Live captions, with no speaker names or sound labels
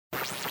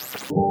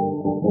And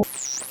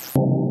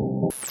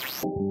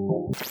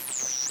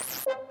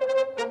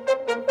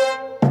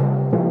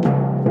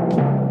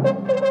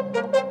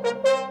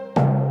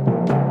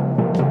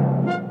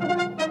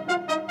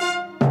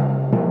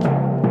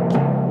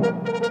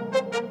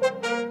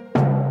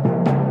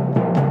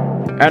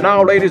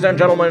now, ladies and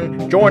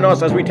gentlemen, join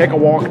us as we take a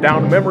walk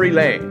down memory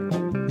lane.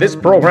 This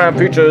program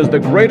features the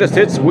greatest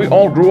hits we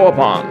all grew up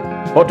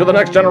on. But to the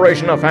next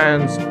generation of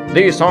fans,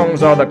 these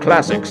songs are the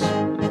classics.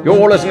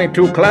 You're listening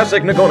to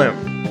Classic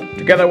Nigunim,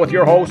 together with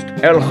your host,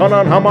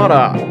 Elchanan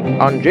Hamada,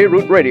 on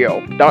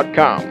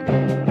JRootRadio.com.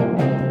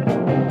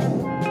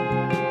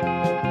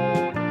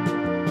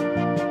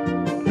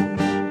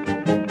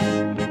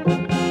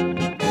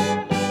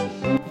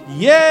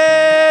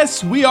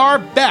 Yes, we are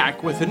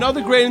back with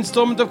another great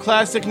installment of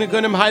Classic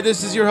Nigunim. Hi,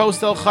 this is your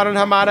host, Elchanan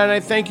Hamada, and I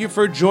thank you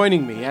for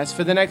joining me. As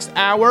for the next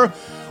hour,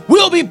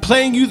 we'll be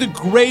playing you the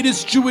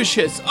greatest Jewish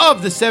hits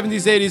of the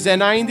 70s, 80s,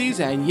 and 90s.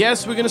 And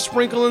yes, we're going to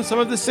sprinkle in some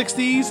of the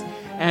 60s,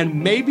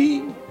 and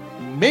maybe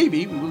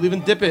we will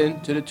even dip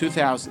into the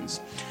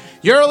 2000s.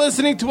 You're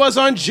listening to us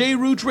on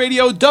JRoot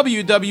Radio,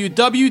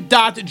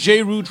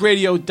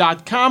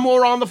 www.JRootRadio.com,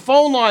 or on the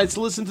phone lines to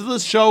listen to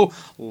this show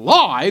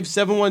live,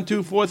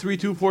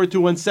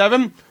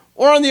 712-432-4217,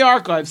 or on the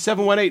archive,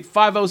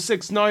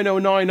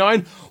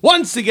 718-506-9099.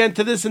 Once again,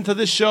 to listen to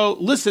this show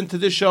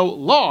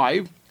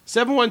live,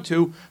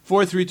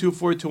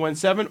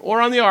 712-432-4217, or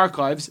on the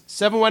archives,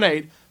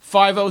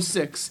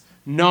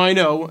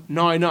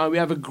 718-506-9099. We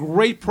have a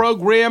great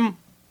program.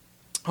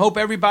 Hope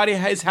everybody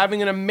is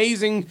having an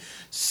amazing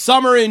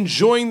summer,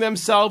 enjoying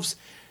themselves,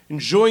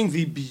 enjoying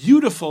the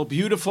beautiful,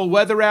 beautiful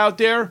weather out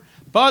there.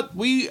 But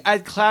we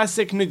at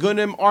Classic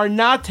Nigunim are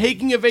not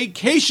taking a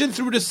vacation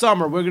through the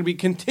summer. We're going to be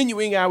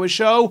continuing our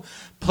show,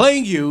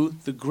 playing you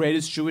the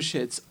greatest Jewish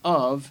hits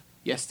of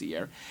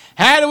yesteryear.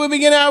 How do we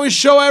begin our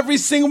show every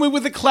single week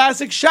with a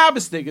classic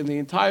Shabbos Nigun? The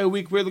entire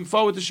week we're looking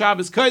forward to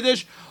Shabbos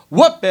Kodesh.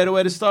 What better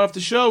way to start off the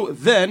show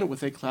than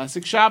with a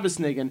classic Shabbos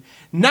Nigun?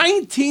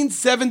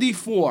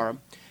 1974.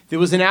 There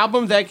was an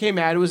album that came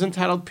out. It was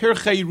entitled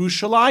Pirchei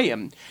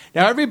Yerushalayim.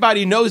 Now,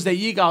 everybody knows that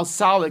Yigal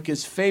Salik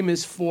is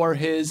famous for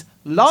his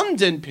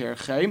London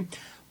Pirchei,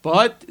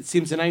 but it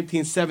seems in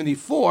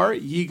 1974,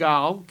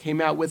 Yigal came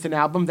out with an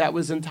album that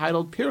was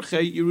entitled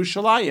Pirchei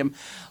Yerushalayim.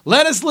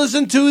 Let us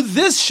listen to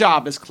this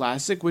Shabbos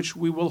classic, which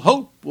we will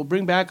hope will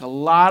bring back a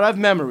lot of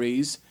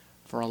memories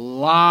for a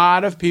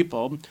lot of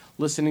people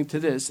listening to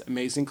this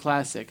amazing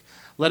classic.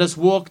 Let us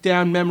walk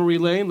down memory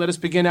lane. Let us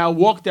begin our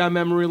walk down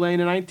memory lane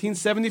in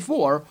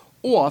 1974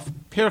 off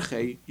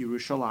Pirchei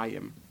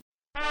Yerushalayim.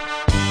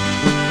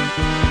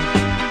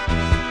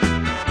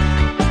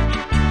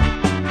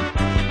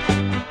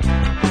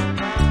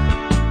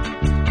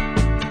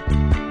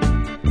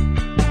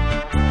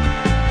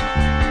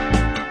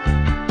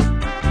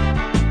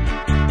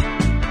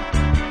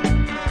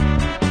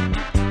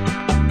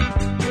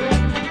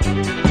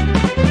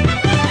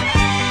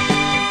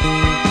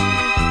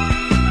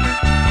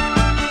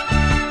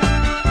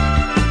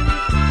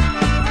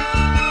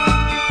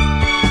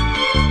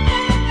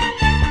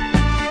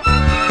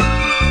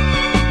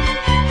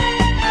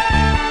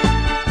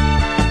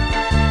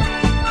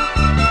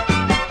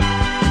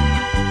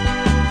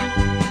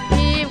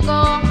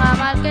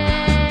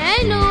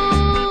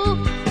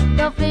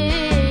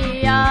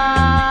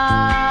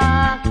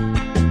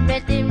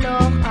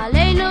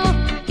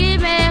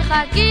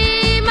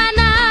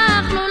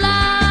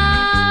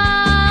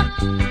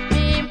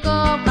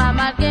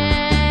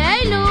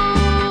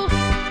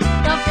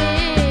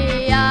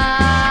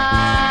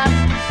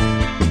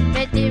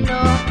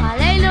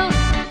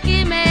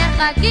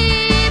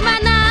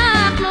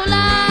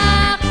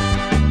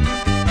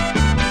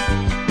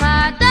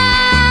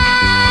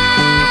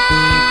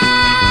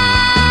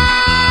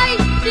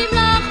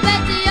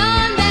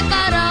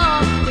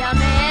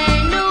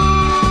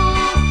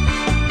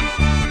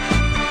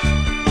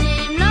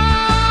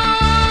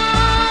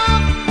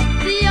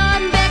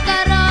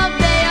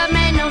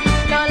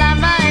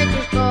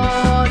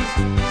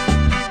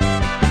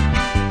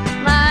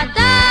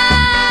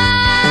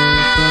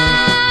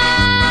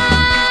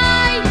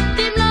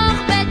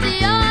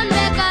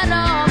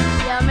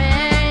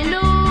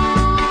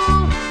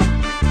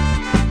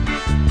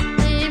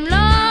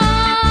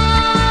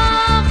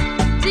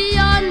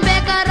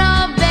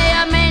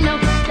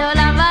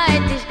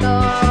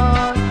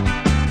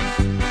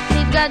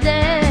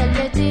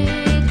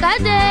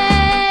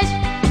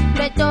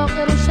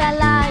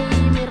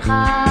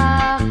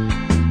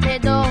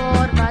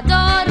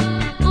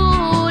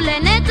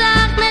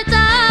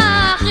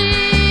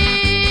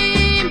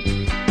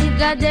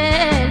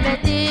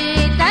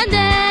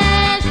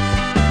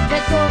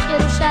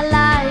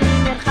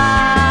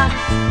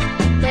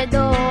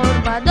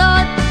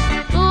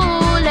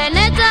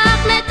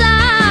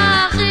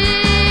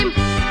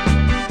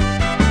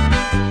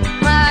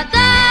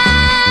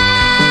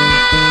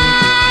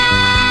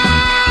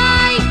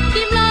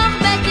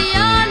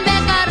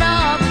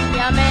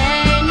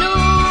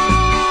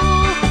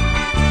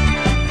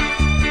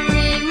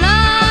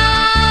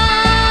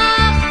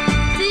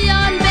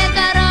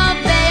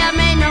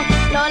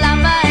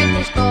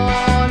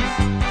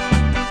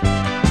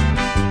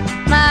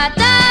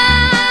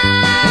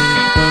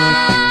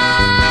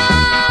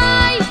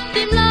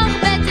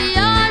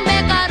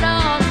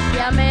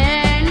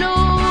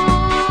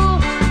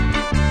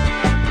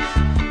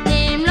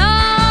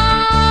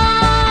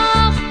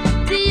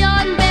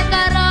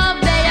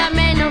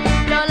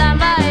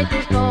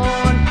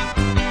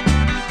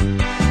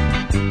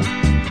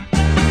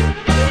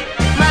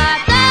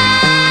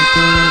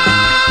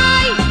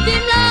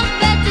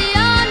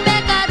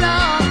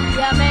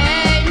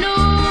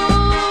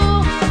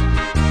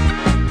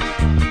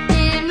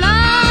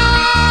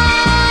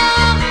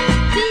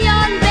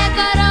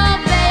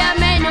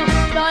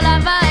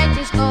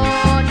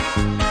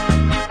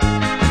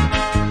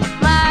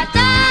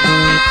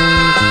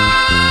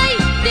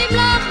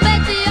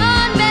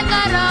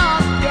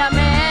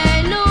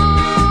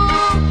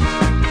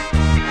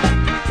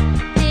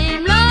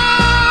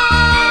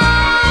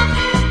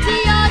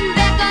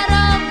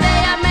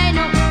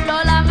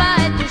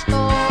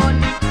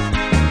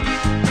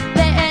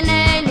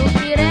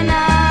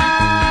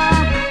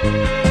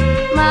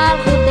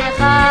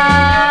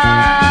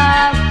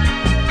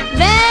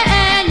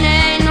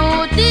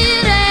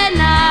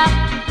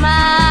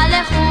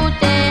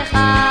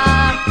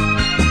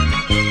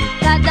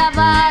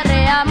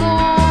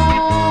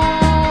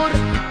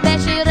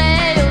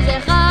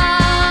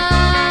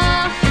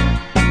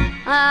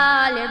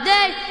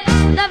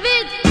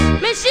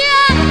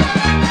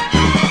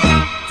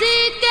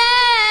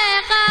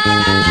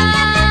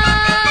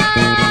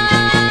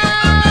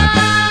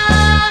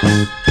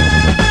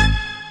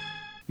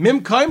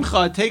 Mim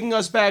Kaimcha taking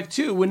us back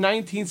to in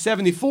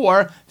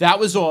 1974. That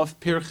was off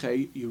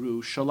Pirchei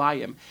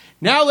Yerushalayim.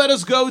 Now let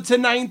us go to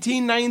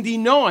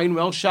 1999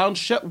 when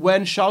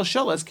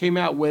Shalsheles came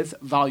out with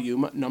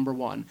volume number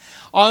 1.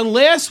 On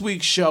last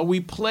week's show, we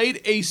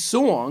played a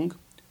song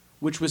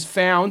which was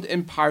found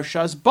in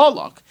Parshas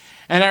Balak.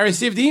 And I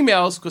received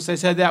emails because I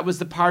said that was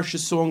the Parsha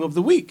song of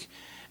the week.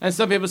 And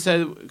some people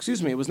said,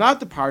 excuse me, it was not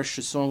the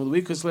Parsha song of the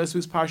week because last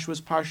week's Parsha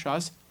was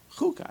Parshas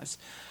Chukas.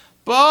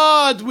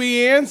 But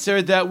we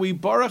answered that we,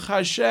 Baruch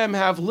Hashem,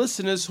 have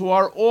listeners who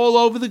are all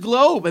over the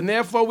globe, and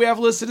therefore we have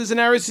listeners in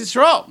Eretz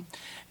Yisrael.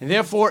 And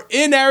therefore,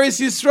 in Eretz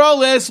Yisrael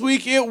last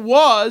week, it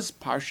was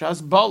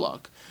Parshas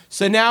Balak.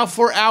 So now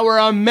for our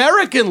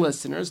American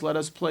listeners, let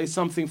us play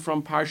something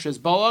from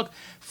Parshas Balak,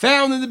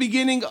 found in the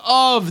beginning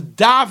of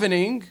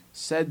davening,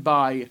 said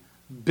by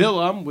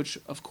Bilam, which,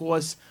 of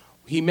course,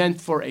 he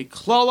meant for a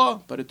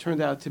klala, but it turned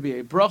out to be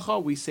a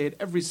bracha. We say it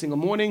every single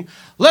morning.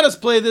 Let us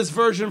play this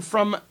version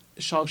from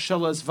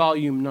Shalsheles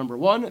volume number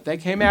 1 that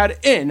came out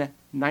in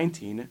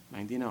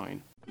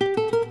 1999.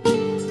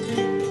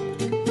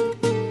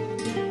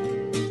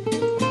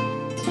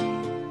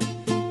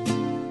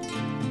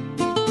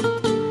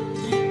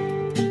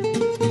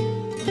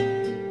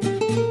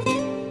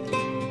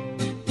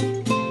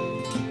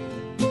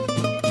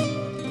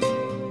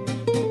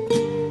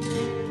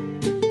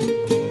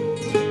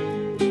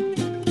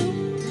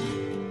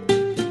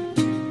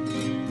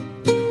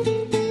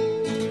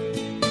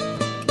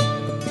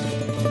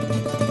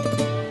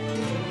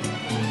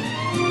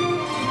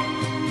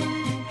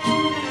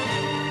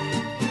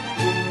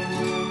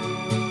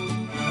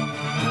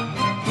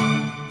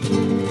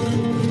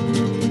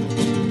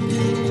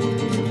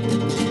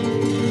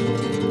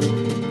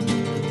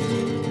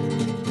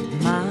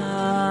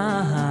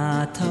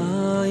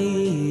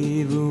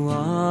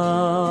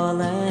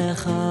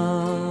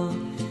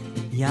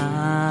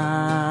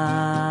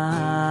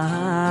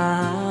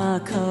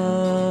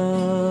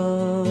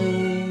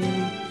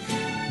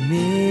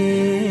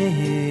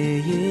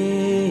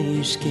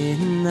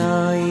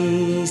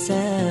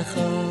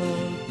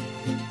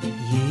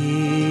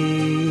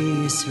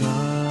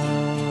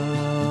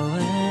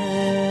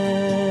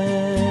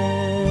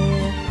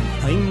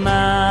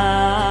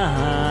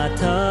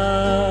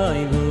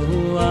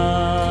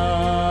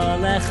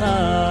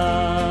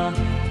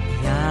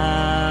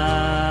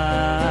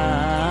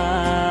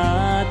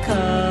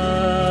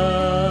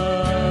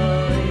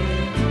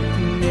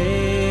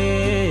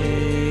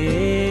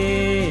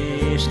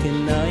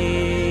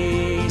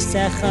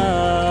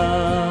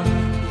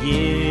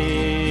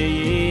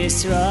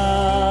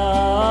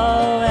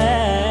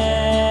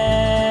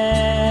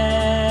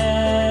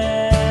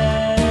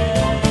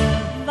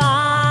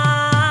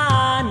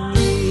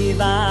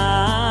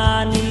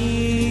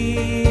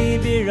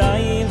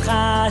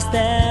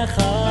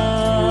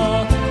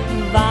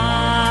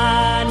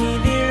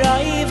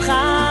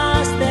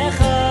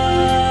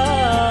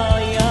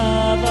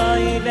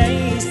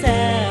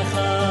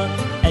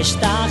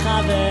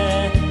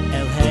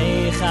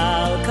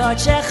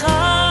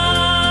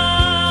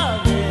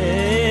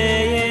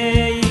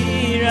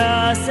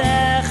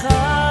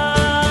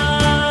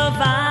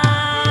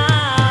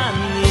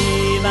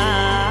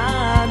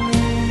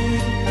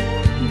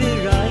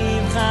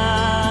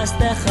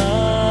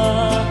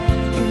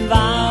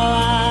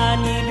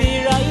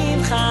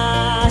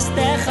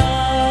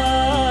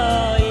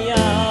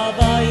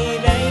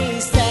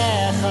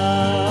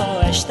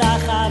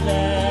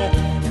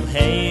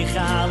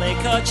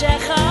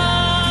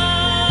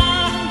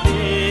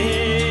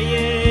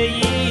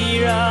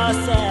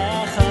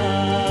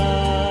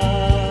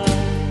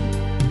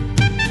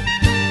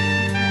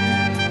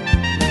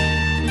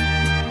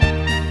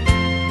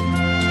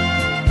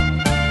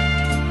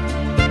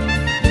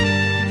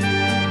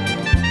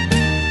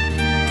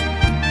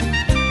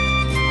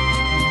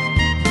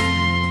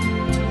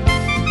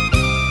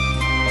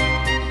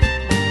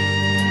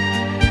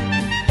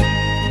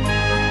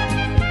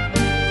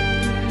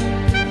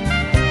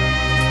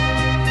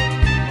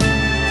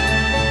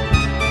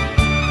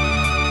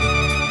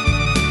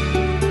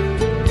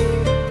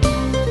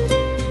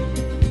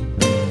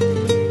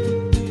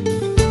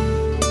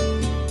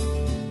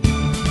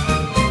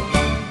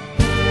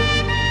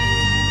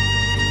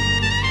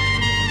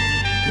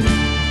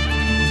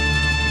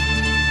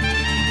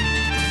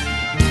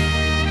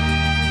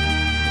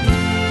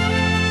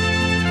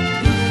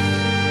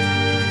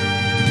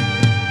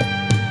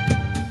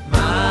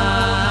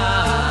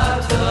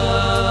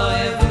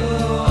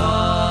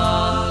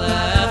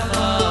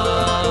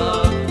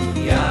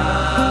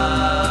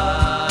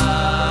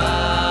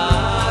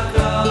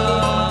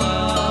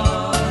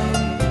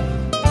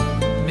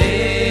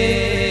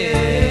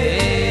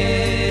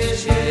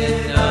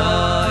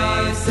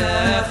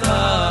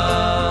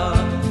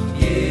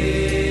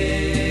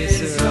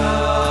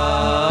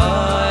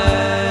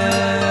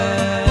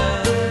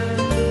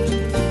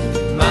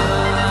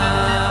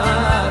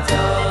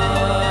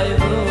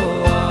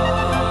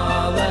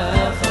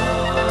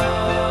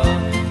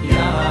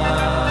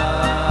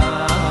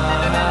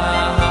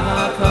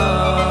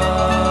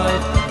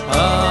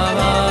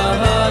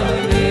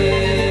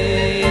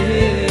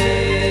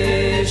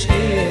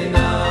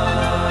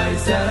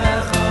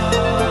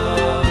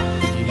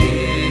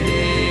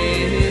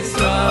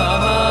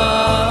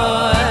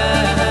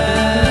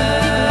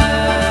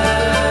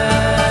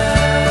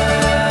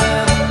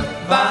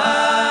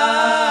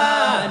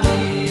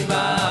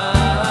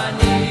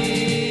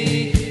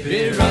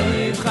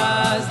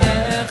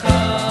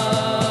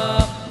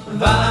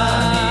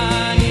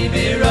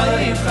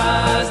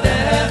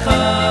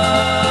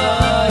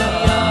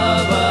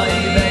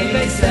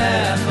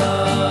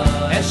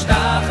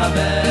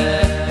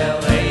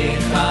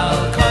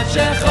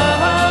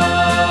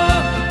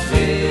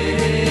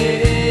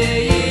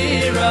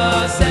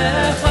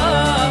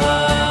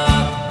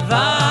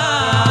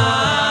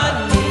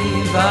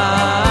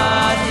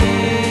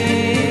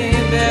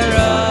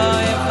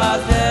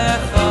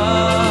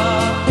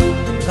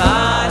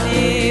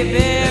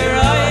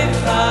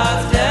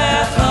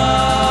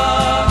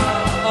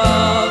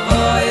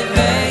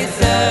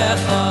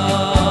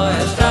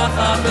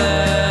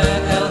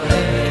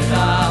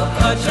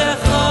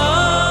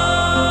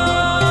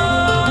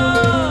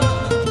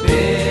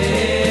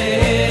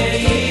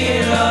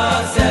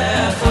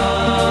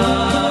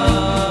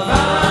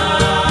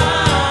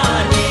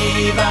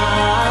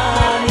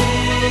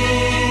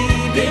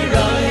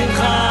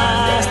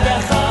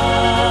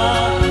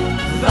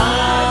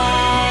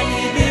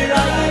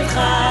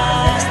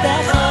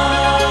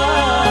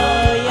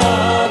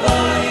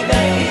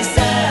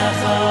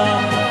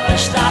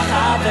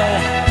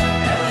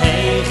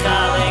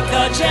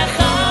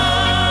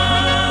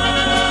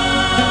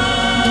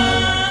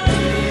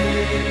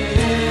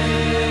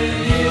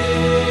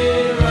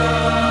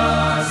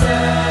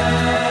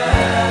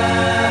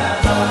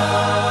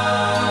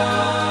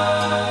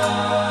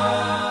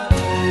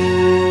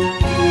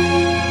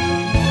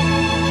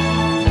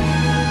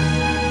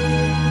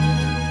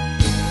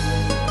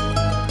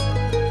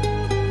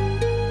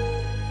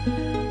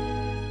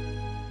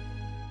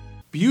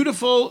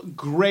 beautiful,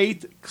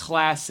 great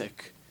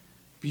classic.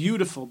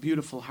 Beautiful,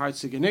 beautiful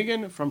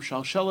Hartziganigan from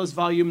Shalshelas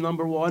volume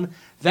number 1.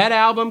 That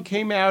album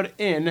came out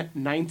in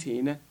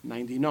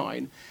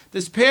 1999.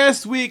 This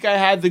past week I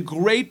had the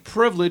great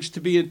privilege to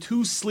be in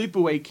 2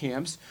 sleepaway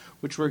camps,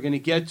 which we're going to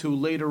get to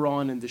later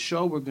on in the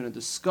show. We're going to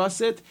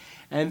discuss it.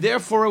 And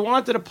therefore I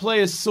wanted to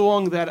play a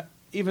song that,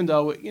 even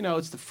though,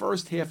 it's the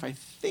first half, I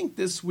think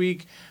this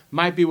week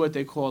might be what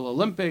they call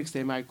Olympics.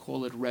 They might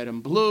call it red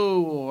and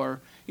blue,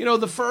 or,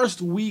 the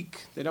first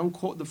week,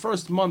 the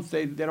first month,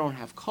 they don't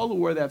have color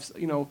where they have,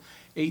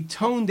 a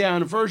toned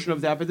down version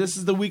of that. But this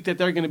is the week that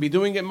they're going to be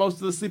doing it, most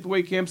of the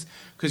sleepaway camps,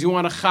 because you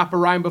want to chop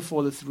around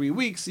before the 3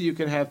 weeks so you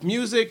can have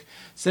music.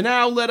 So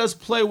now let us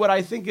play what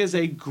I think is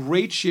a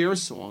great share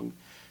song.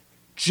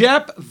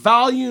 JEP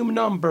Volume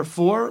Number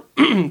 4,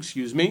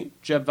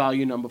 JEP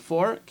Volume Number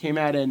 4 came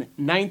out in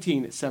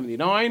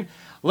 1979.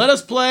 Let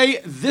us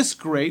play this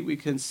great, we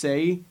can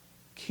say,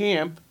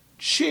 camp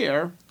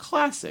chair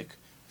classic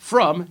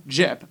from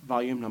JEP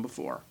Volume Number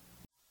 4.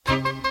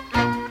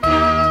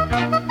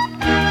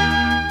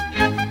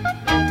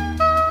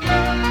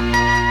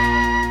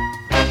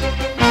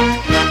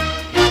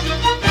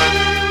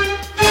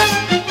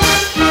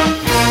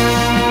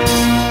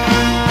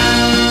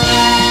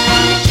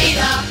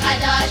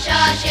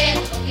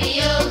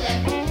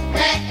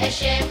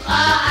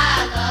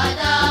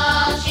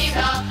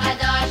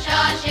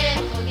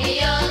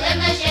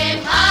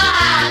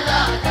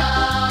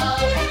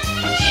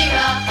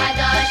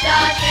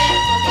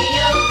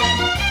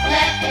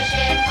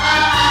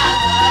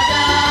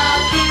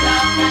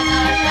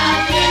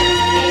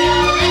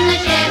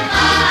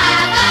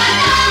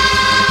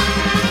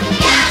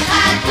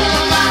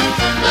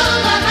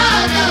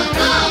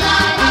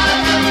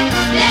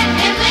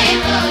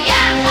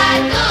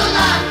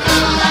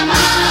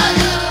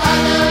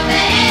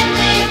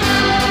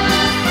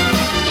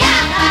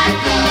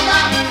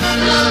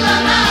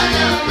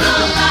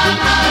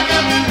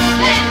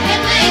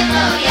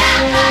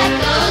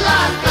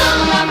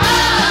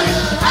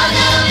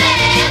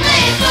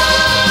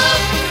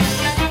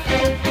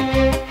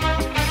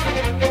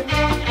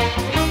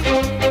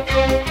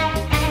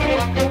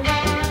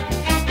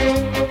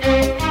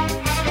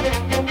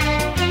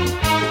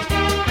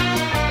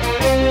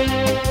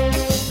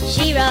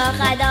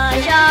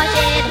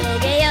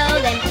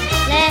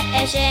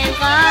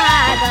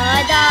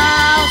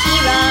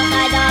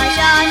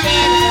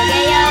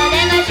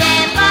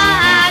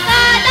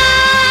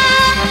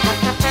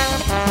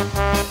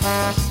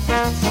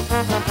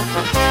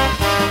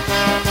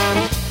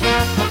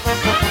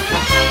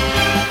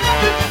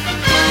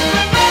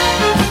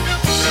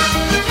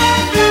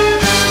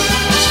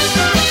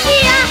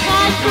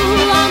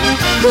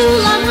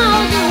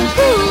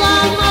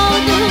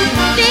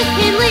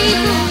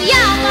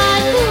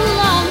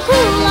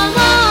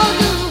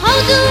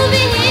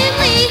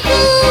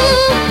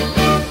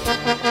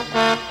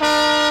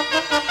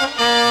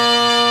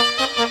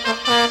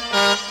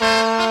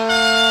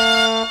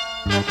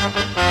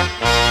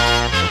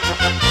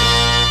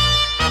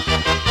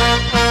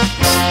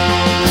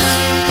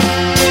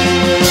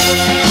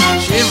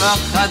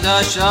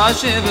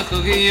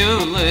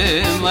 שבחוגים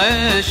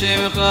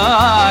לשמך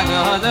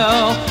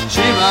גדול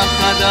שירה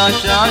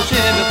חדשה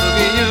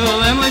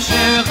שבחוגים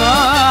לשמך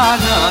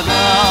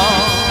גדול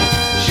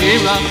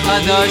שירה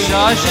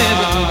חדשה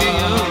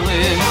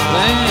שבחוגים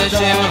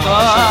לשמך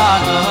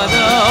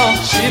גדול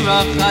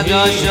שירה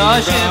חדשה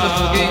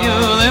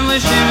שבחוגים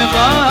לשמך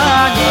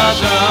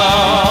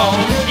גדול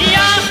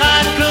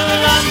יחד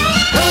כולם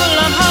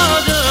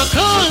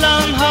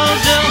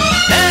הודו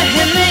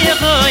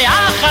והניחו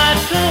יחד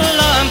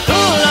כולם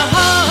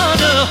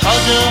הודו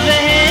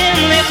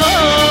והניחו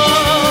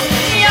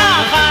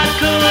יחד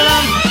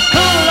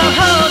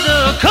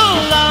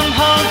כולם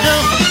הודו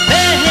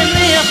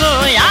והניחו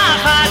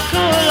יחד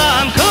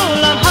כולם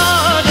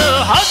הודו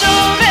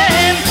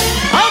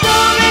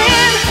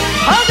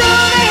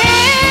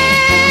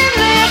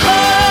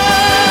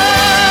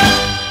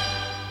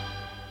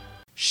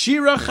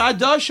Shira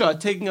Chadasha,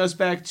 taking us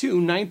back to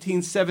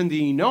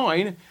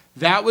 1979.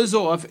 That was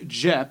off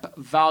JEP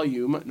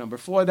Volume Number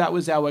 4. That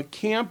was our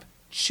Camp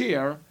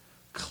Chair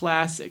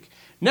Classic.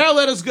 Now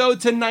let us go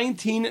to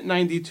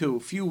 1992. A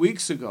few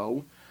weeks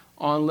ago,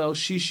 on Leil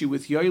Shishi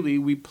with Yoeli,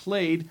 we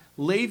played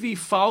Levi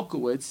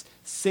Falkowitz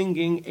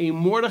singing a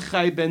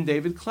Mordechai Ben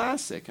David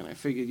classic. And I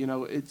figured,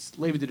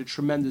 Levi did a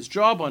tremendous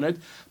job on it.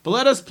 But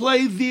let us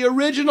play the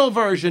original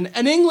version,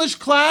 an English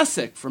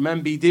classic from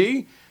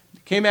MBD.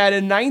 It came out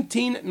in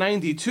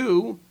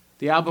 1992.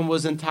 The album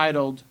was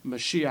entitled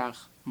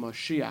Mashiach,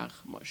 Mashiach,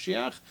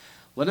 Mashiach.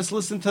 Let us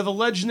listen to the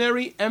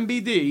legendary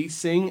MBD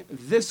sing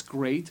this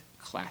great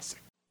classic.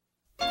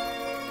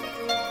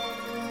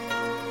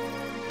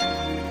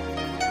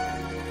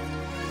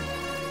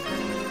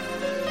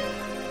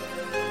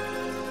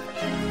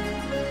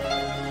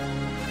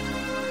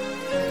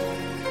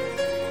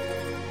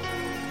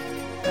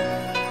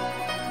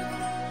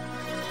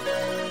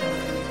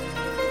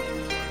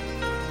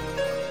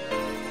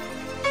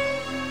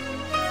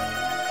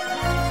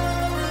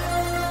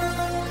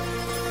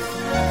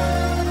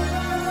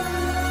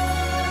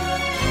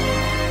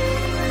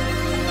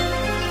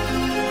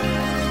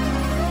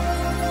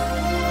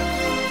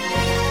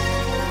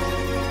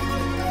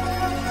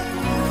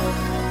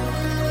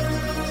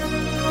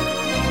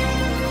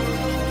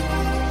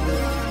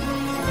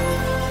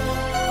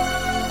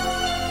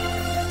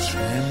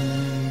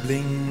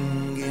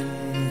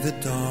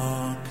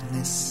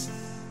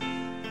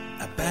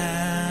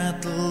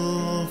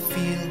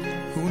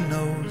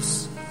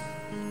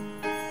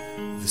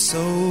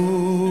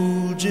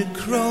 soldier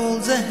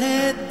crawls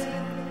ahead,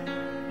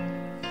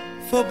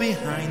 for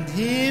behind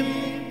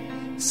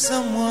him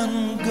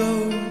someone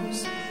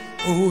goes.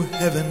 Oh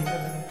heaven,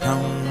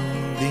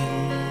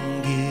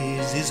 pounding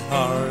is his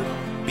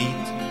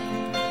heartbeat.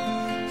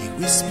 He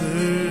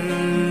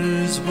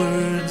whispers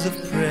words of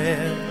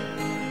prayer.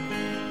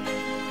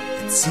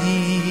 It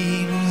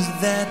seems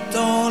that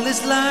all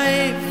his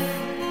life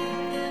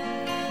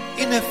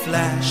in a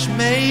flash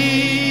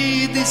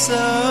may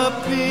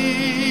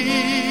disappear.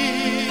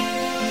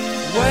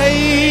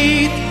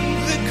 Wait,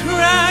 the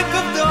crack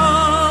of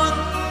dawn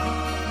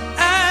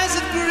as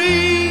it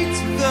greets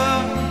the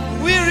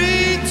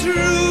weary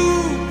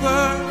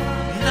trooper.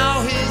 Now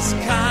his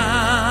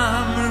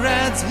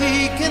comrades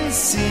he can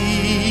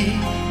see,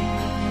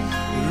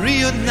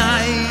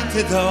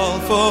 reunited all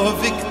for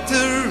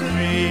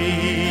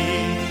victory.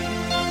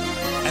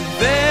 And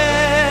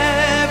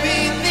there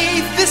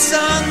beneath the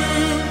sun,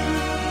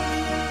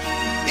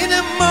 in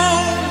a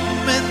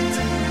moment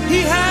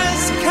he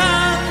has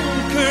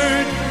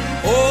conquered.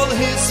 All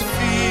his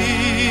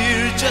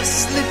fear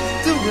just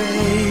slipped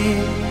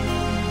away,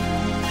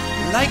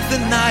 like the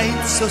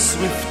night so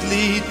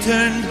swiftly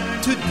turned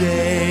to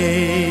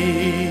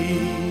day.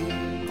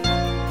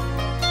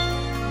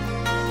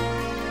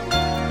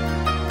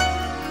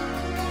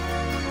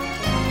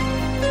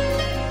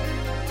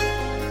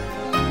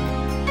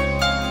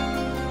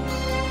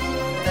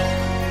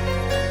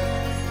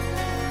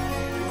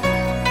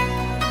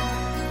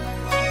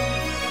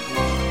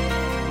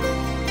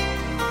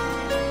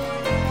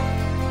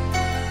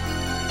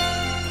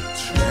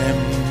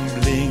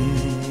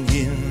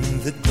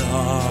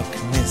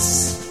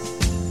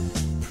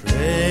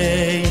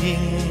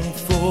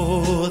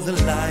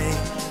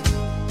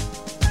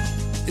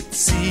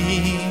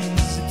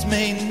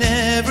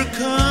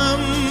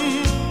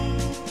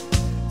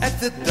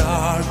 The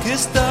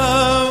darkest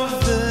of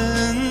the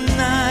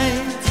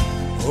night.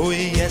 Oh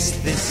yes,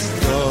 this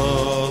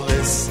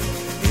solace,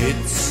 it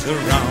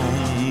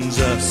surrounds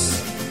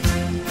us.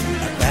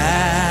 A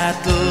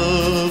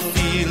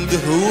battlefield,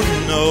 who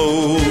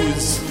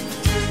knows?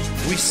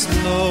 We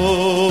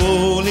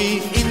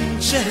slowly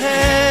inch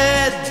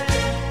ahead.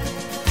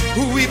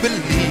 We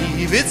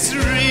believe it's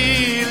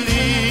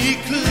really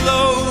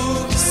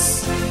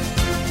close.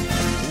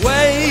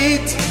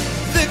 Wait,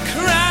 the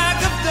crack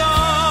of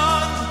dawn,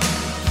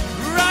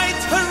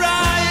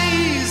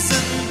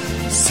 horizon,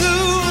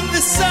 soon the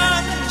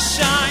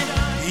sunshine.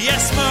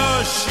 Yes,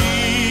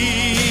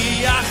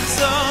 Moshiach's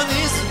on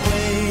his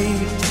way.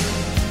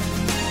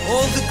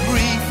 All the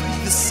grief,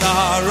 the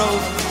sorrow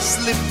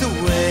slipped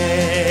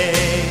away.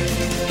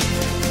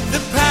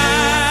 The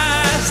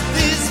past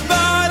is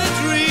but a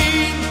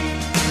dream.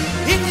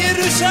 In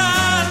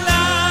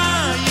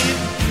Yerushalayim,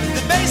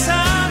 the Beis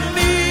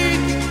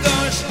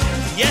HaMikdash.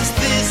 Yes,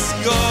 this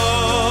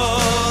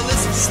goal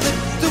is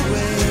slipped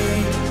away,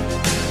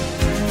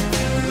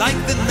 like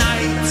the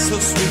night so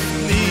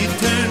swiftly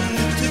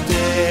turned to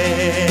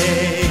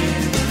day.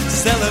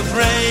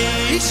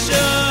 Celebration,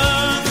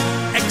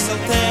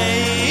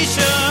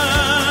 exaltation,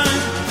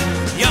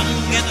 young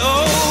and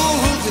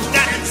old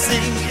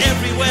dancing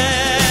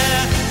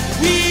everywhere.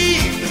 We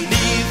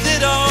believed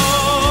it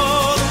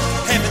all,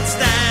 heaven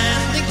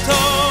standing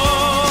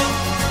tall,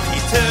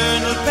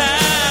 eternal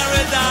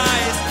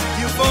paradise,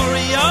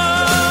 euphoria.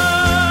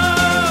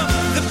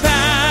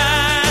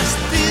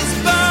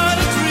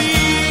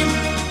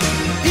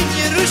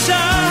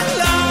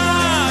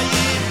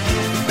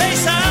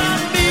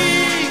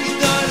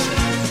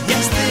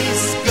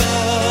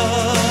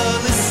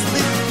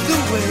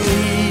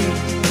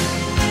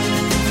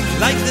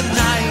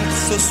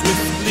 So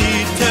swiftly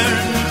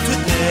turned to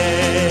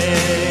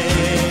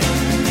day.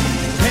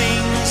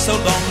 Pain so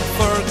long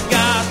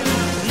forgotten,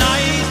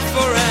 night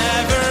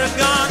forever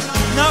gone.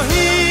 Now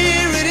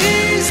here it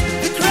is,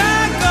 the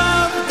crack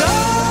of dawn.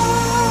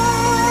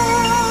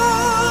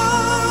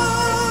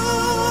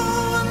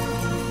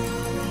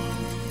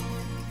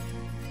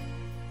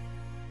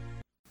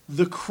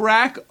 The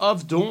Crack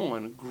of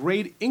Dawn,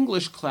 great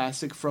English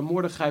classic from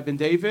Mordechai Ben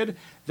David.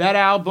 That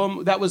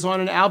album, that was on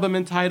an album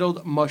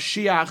entitled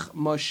Moshiach,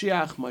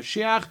 Moshiach,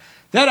 Moshiach.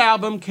 That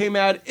album came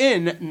out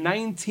in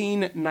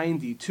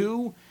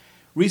 1992.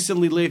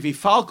 Recently, Levi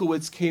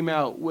Falkowitz came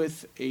out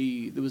with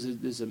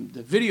there's a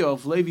video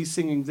of Levi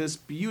singing this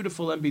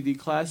beautiful MBD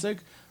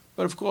classic.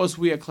 But of course,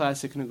 we at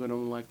Classic and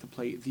Nagunim like to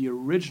play the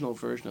original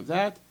version of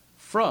that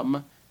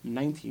from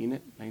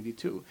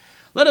 1992.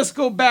 Let us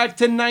go back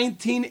to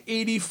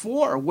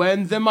 1984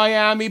 when the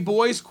Miami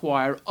Boys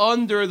Choir,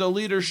 under the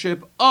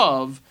leadership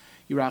of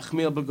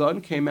Yerachmiel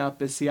Begun, came out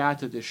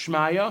B'Siyata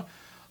D'Shmaya.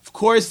 Of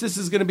course, this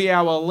is going to be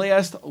our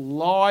last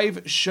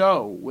live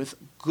show with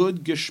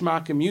good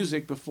geschmack and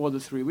music before the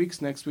 3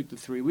 weeks. Next week, the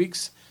 3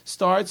 weeks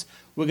starts.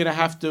 We're going to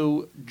have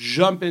to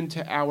jump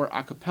into our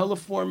a cappella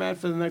format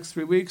for the next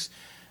 3 weeks.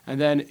 And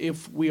then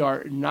if we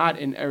are not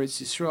in Eretz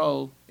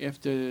Yisrael,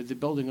 after the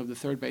building of the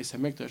third Beis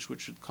HaMikdash,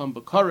 which should come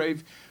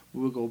B'Karev,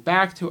 We'll go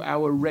back to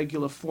our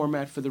regular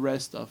format for the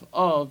rest of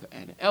Av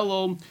and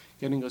Elul,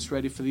 getting us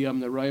ready for the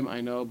Yom Naraim. I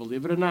know,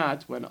 believe it or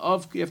not, when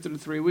Av, after the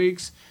 3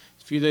 weeks,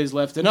 a few days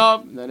left in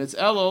Av, and then it's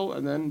Elul,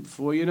 and then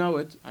before you know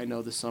it, I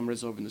know the summer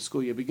is over and the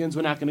school year begins.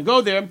 We're not going to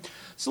go there.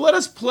 So let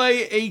us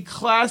play a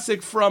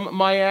classic from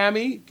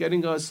Miami,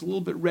 getting us a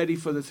little bit ready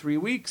for the 3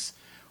 weeks,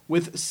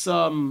 with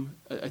some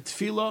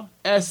tefillah,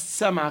 Es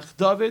Tzemach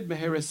David,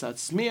 Meheres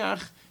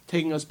Atzmiach,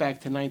 taking us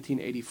back to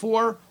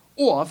 1984,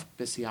 off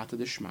B'siyata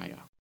D'Shmaya.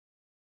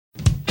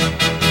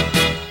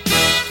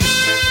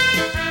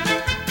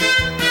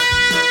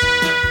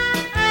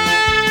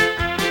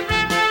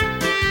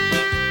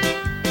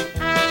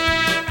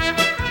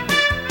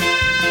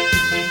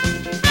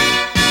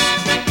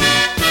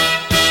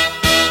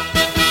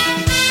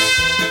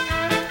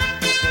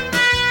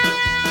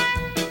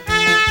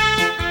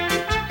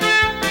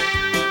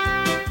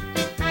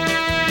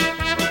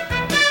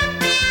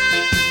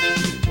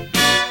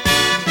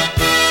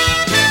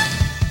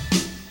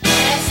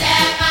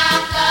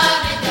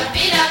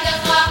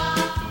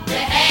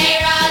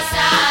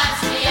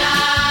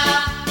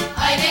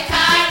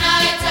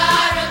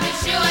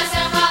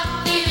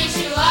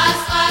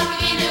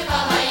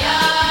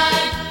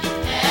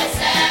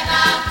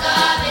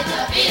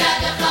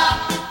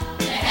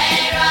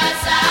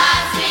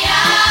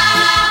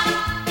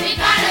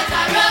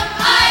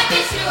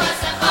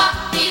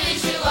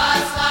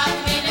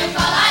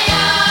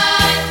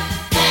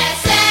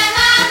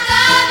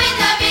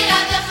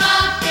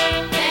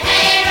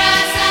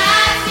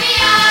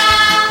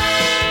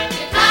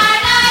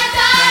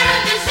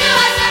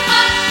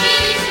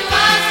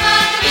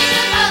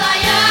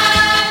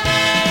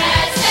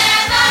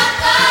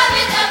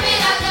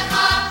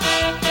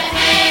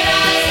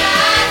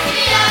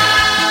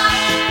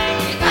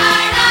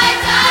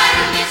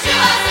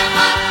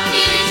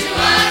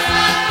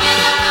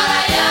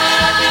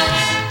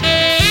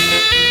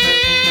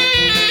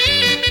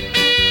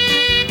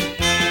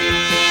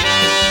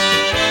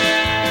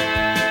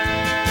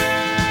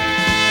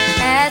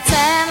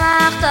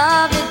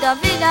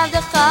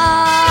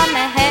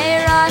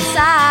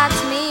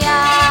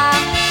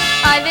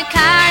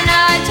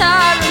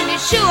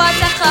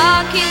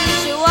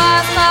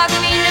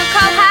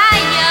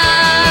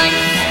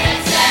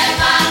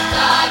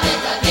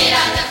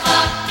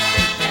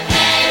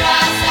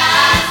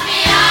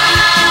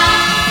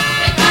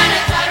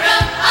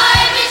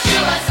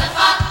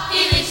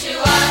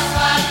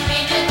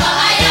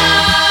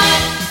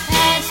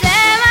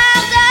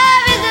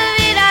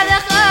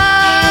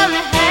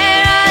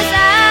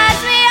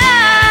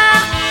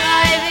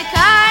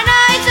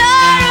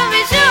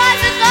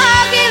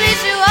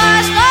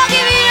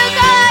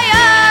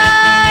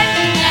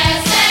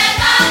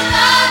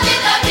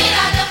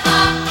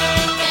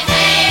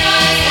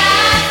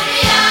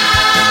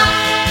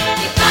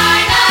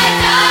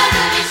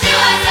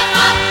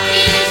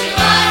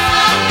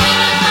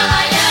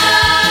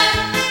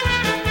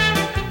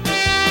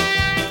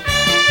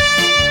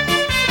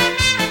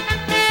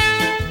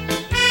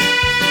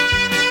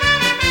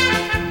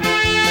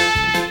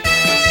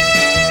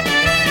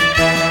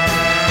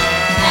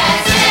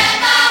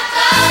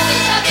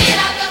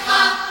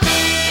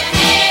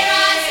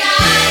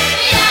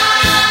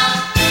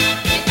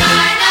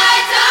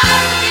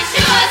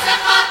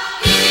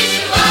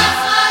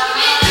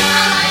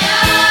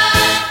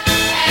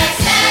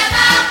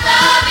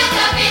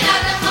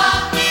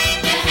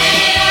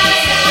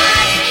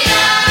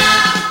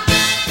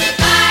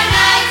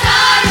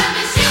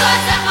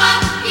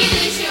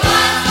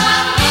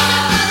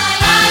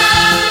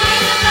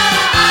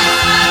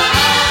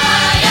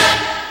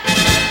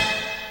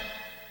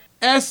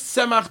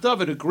 Tzemach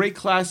David, a great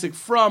classic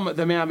from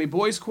the Miami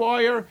Boys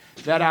Choir.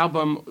 That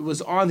album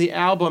was on the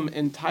album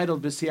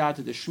entitled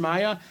B'siyata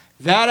D'Shmaya.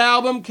 That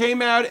album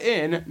came out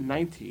in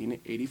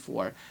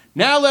 1984.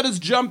 Now let us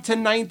jump to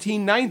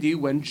 1990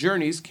 when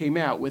Journeys came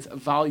out with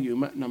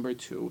volume number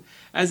 2.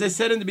 As I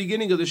said in the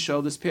beginning of the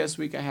show, this past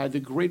week I had the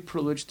great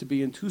privilege to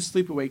be in 2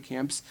 sleepaway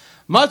camps.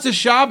 Matzah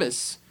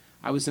Shabbos,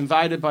 I was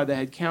invited by the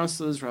head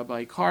counselors,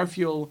 Rabbi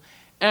Carfuel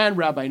and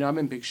Rabbi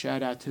Naaman. Big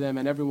shout out to them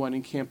and everyone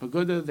in Camp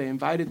Aguda. They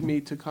invited me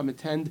to come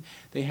attend.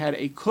 They had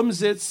a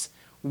kumzitz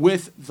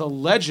with the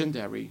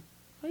legendary,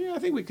 I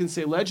think we can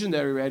say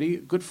legendary already, a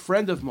good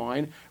friend of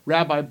mine,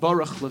 Rabbi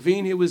Baruch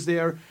Levine. He was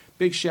there.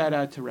 Big shout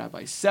out to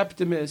Rabbi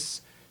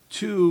Septimus,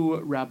 to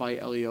Rabbi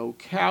Elio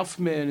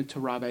Kaufman, to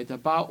Rabbi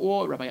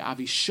Daba'o, Rabbi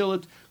Avi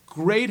Shillet.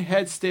 Great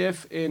head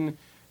staff in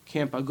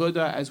Camp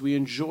Aguda as we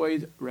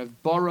enjoyed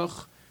Rev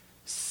Baruch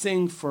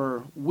sing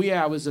for wee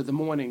hours of the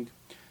morning.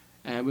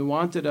 And we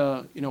wanted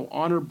to,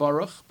 honor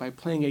Baruch by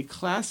playing a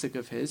classic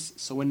of his.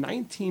 So in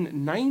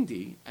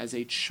 1990, as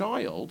a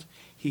child,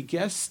 he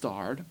guest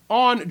starred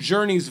on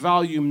Journeys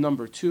Volume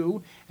number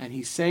 2, and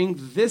he sang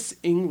this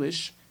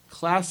English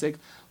classic.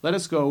 Let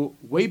us go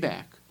way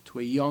back to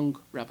a young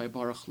Rabbi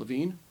Baruch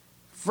Levine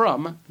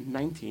from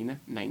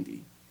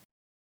 1990.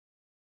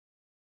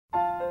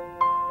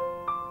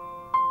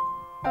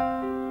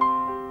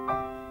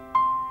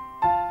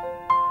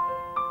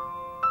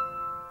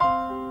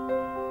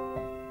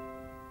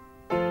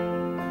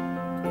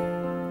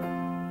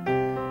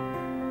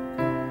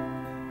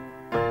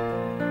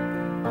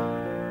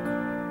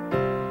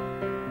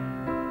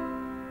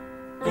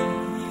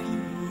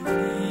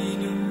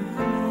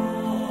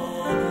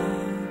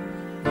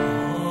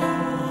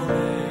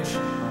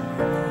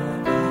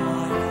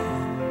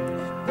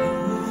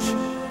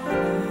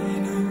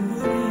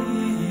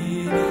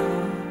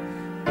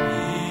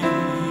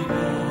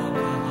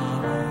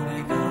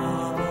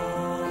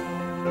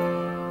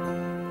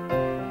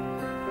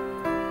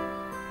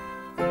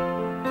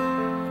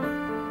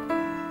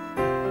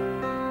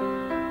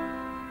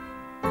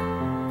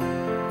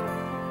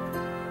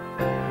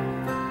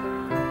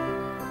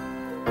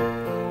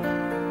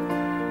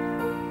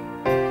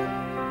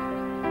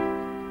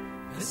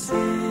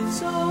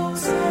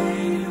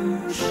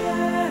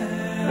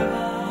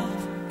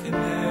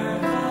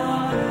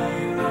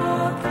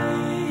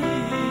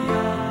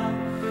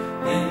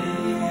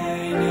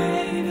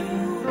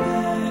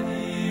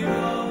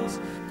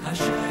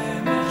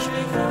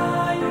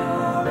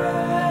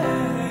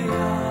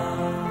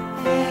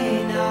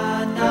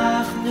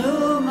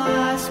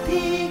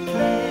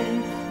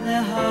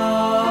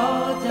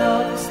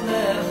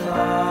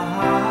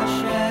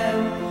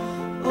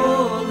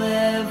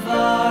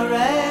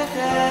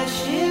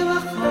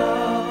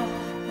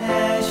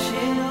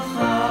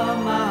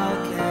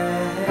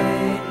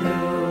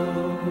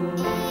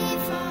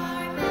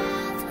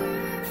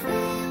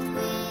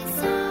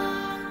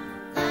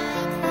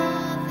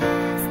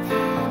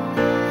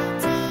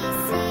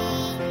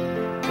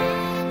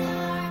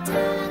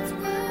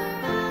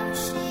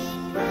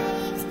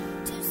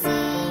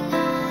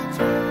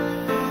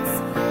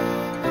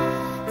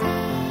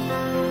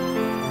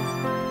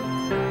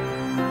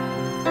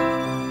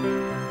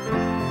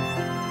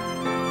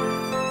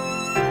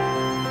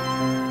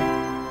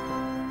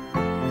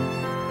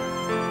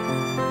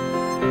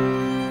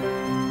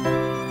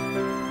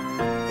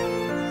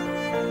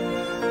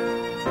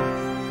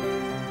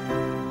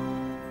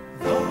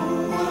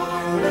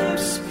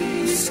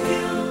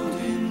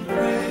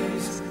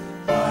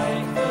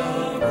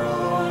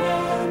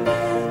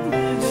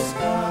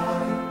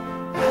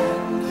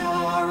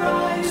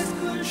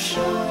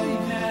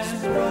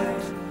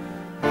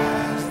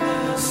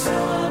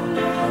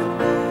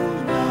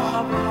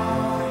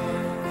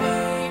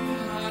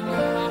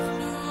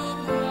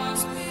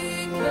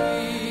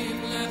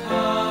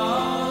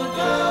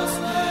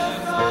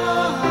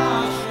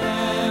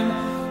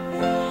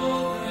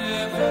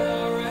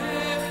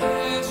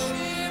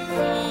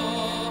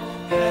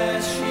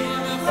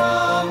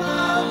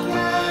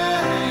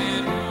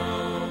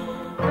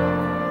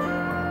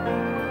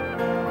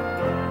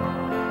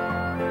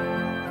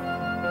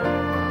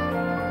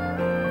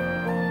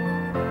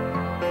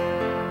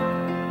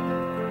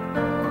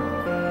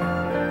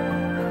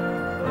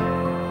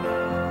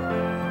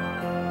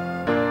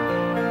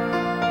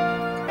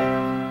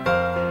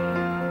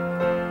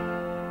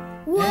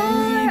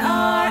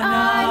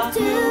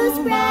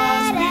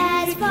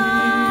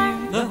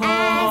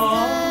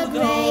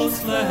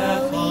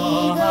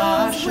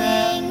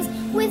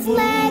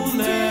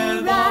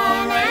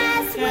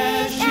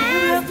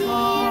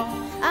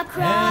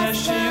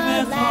 across the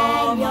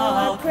land,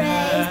 your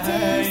praise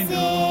to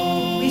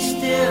sing. We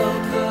still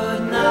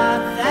could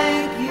not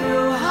thank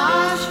you,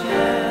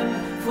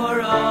 Hashem,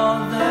 for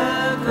all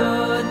the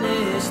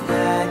goodness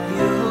that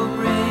you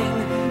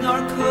bring, nor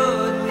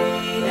could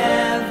we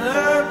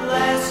ever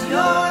bless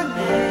your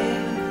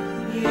name.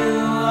 You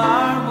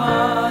are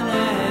one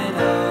and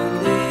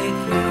only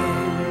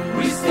King.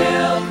 We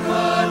still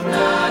could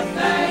not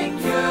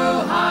thank you,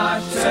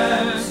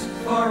 Hashem,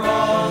 for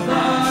all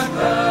the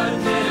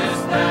goodness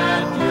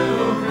that you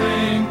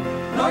bring,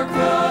 nor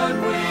could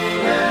we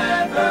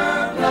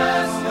ever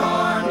bless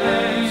your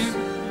name.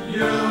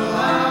 You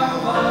are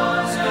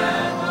one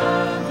and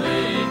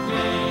only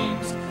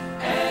kings.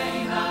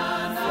 Ein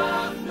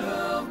anachnu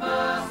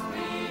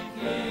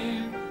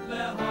masmikim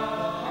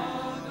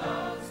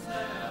lehodos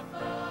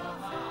lecha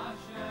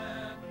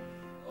Hashem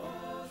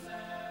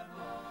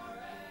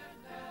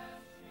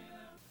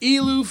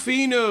Ilu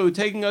Finu,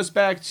 taking us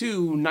back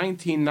to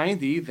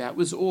 1990. That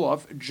was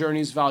off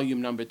Journey's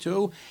Volume Number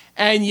 2.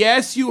 And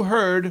yes, you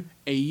heard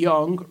a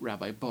young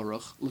Rabbi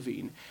Baruch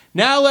Levine.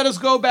 Now let us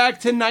go back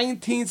to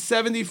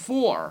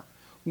 1974,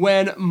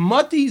 when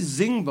Mati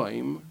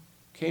Zingbaum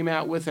came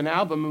out with an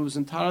album. It was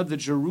entitled The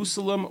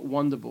Jerusalem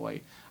Wonder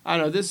Boy. I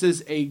know, this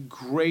is a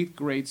great,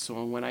 great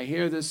song. When I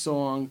hear this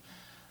song,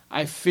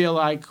 I feel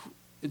like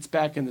it's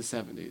back in the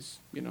 70s.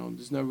 You know,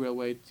 there's no real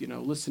way,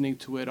 listening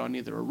to it on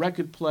either a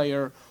record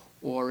player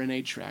or an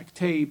 8-track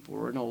tape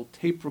or an old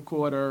tape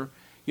recorder.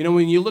 You know,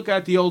 when you look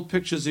at the old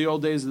pictures, the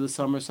old days of the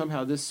summer,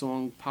 somehow this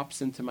song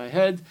pops into my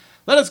head.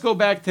 Let us go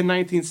back to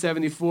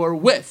 1974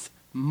 with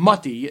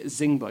Mati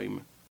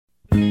Zingbaum.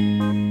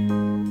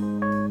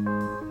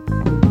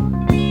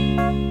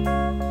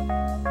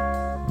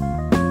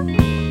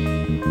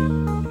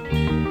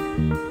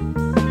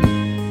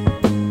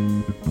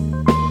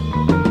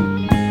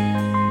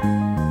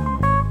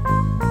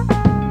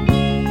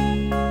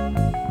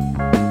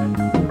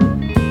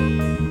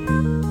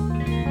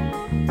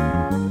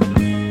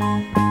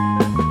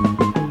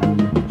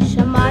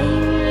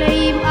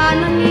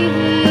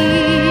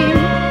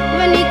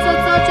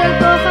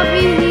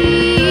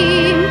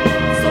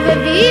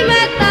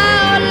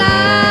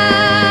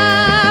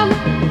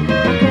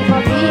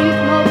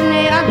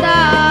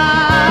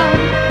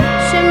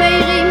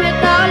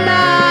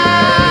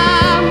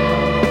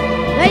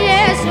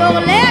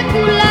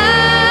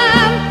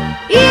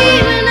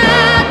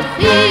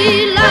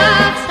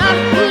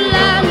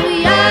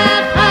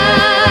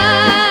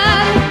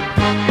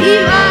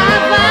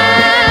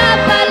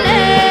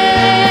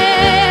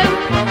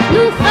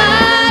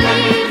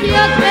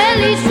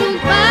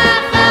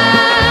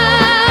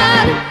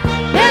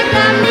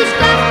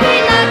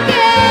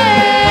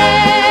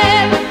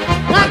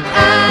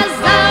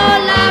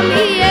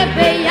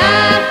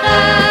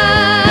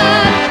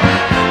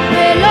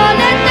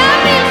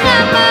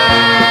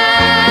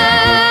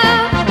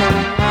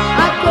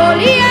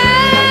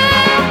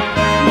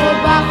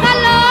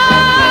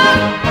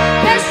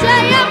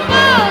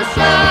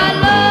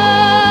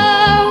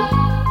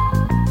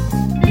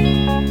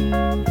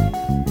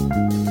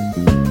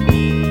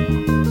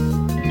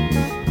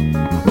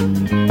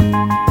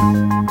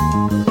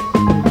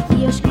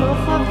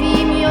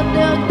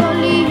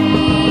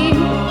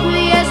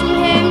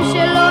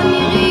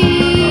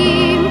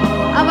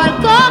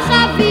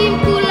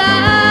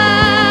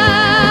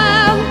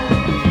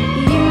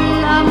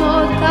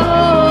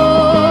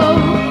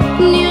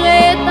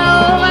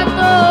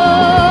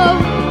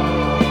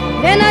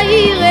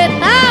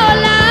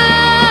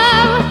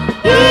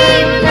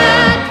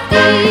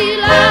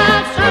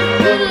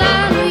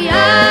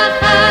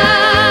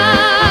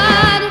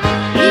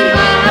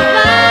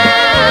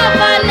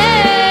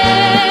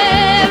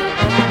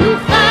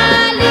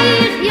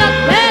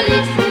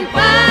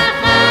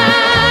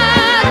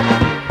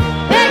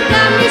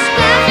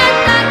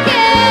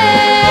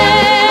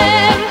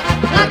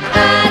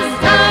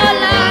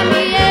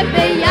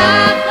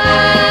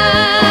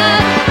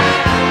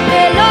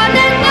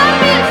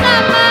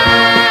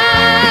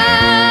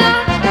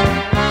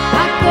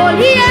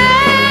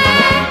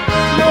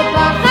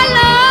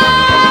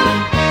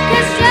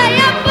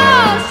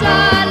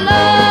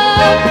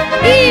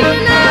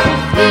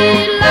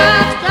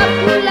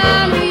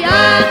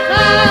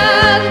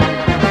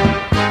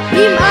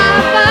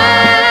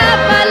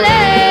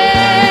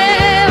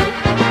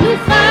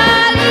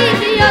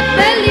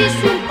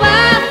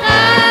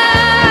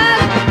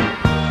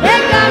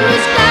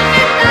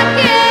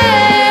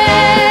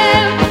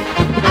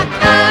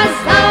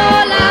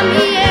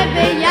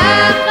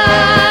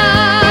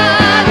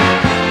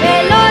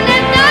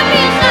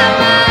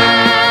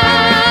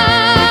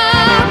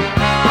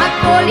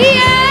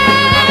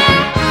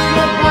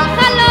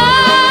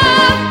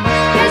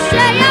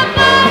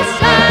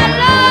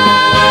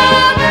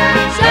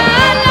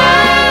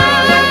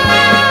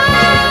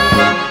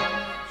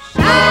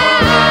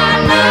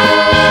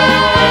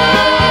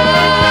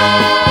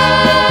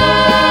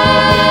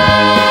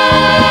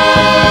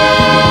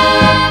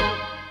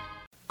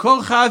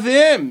 Kol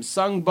Chavim,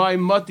 sung by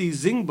Mati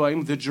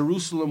Zingbaum, the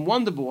Jerusalem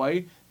Wonder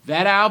Boy.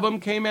 That album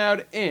came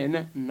out in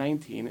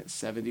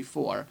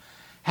 1974.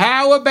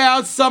 How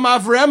about some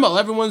Avremel?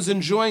 Everyone's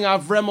enjoying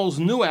Avremel's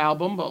new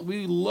album, but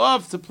we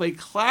love to play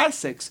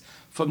classics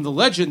from the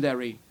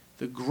legendary,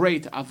 the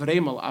great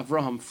Avremel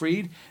Avraham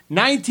Fried.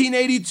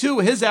 1982,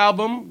 his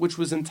album, which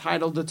was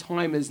entitled The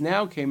Time Is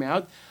Now, came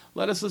out.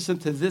 Let us listen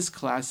to this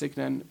classic.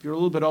 And if you're a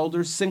little bit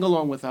older, sing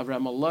along with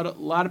Avremel. A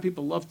lot of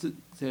people love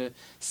to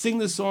sing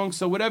the song,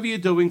 so whatever you're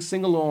doing,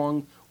 sing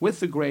along with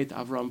the great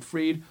Avraham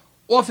Fried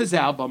off his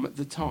album,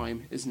 The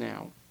Time Is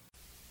Now.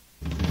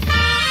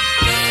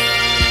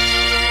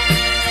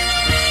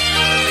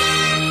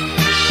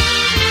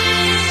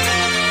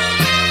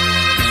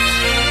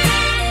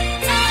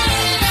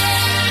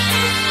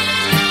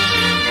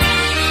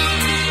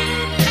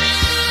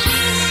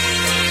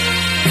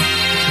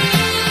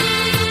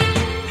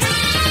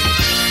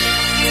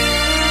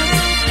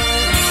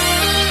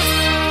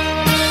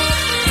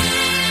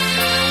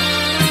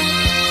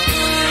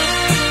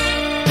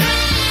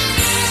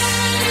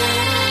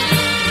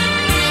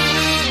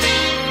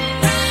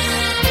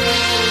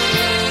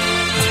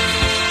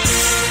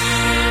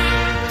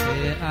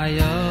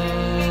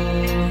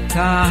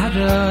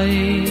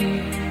 Karoi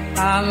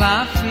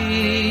alafi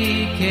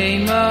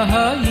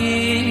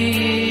kemohim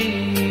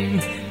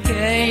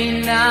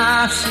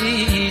keinashi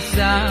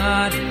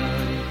saroi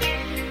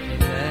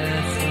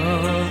lecho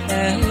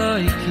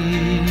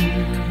Elokim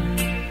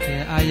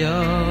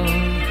keayo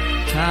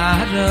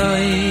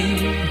karoi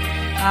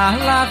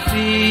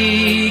alafi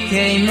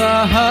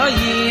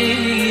kemohim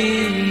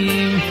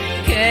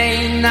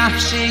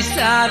keinashi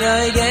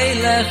saroi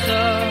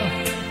lecho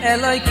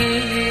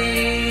Elokim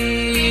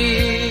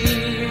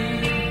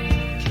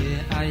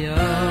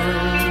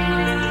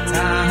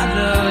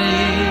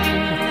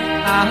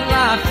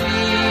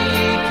Alafi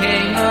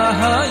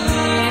kemohim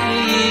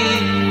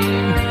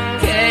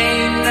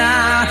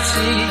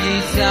keinafshi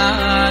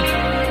sad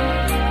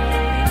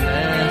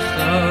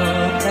lecho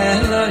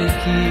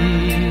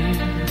Elokim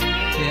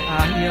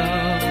keayo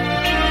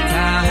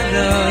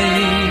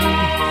taroi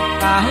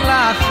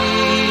alafi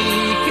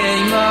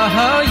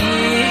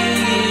kemohim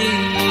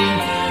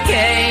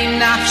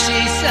keinafshi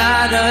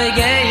sad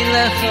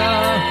lecho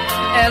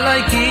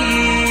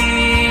Elokim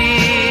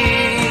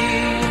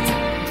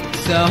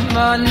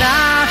Sama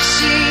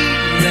nafshi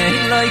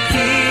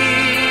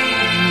le'lokim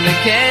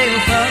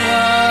le'keilcha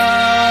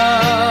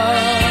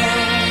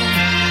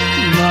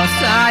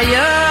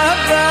Mosaya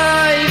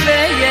v'ay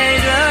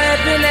ve'yeroi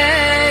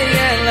b'nei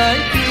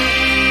Elokim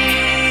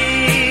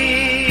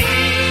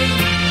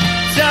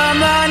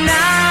Sama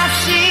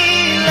nafshi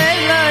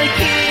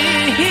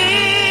le'lokim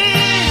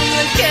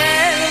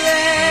le'keilcha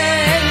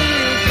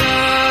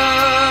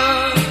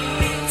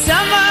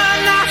Sama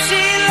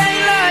nafshi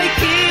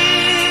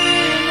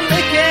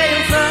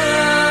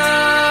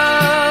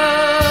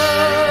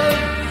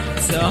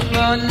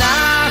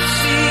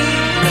nafshi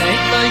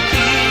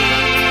le'lokim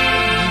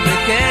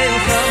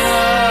le'keilcha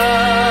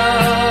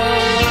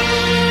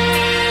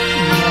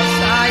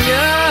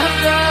Mosaya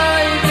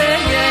v'ay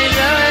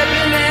ve'yeroi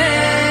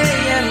b'nei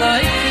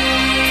Elokim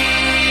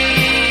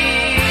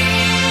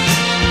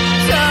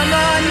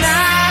Sama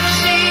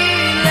nafshi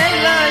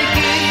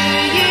le'lokim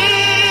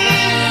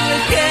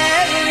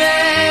le'keilcha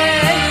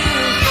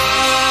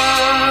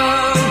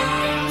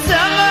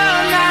Sama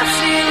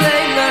nafshi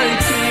le'lokim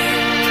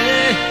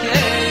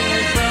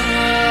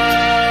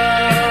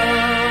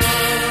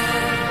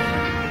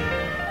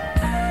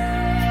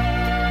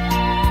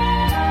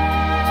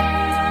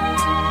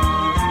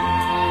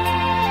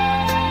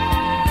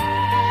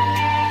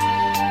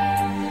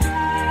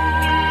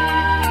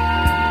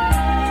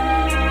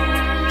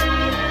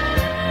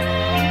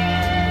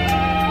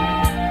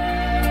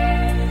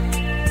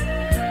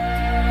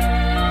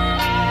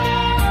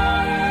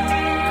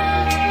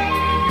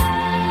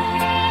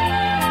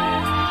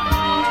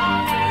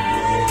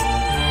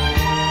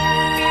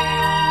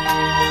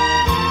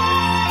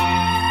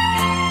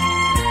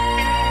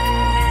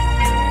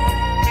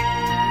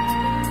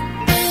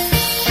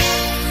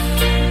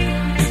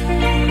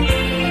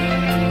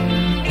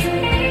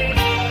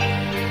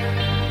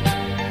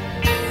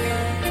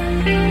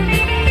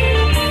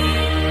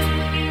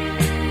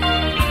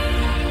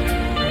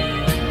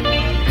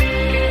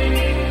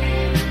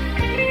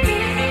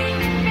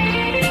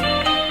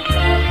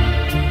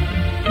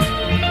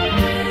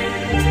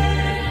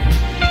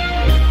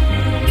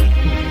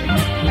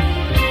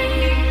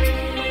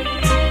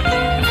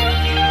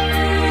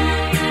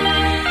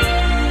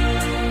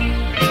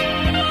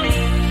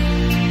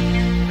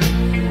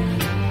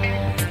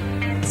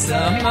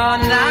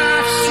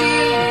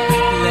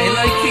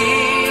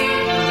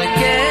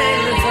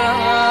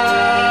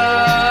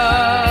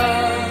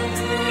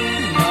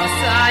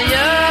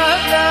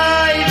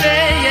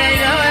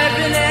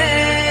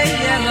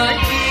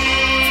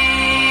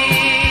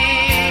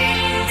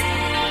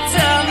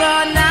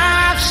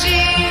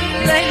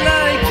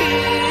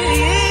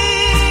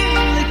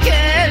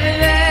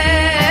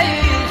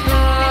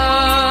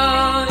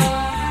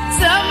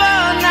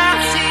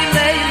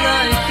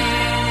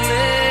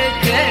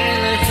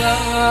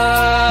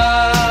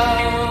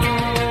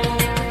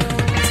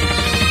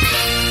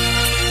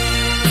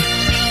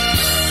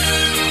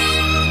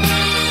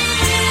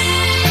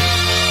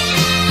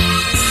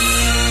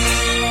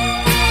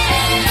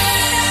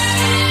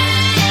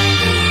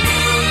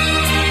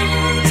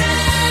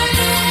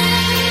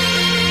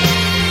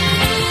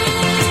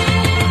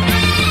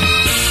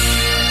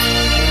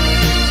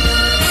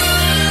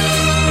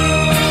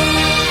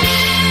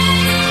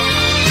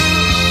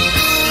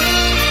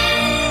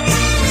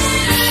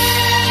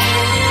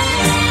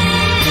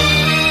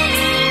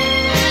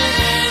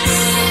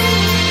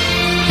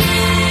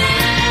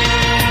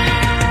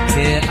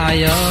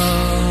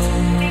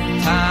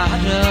Kayom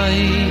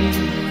Taroi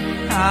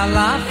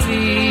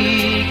Alafi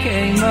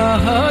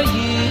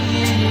Kemoyi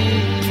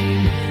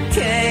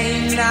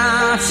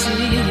Kenasi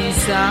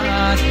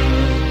Sadu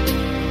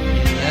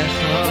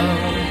Echo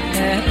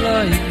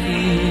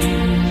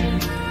Elohim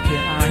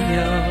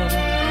Kayom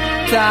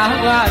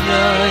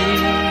Taroi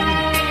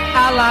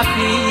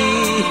Alafi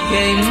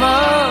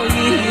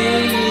Kemoyi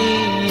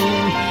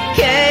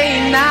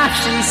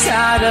Kenasi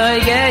Sadu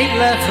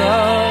Echo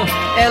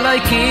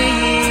Elohim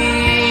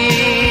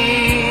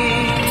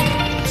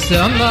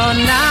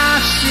Someone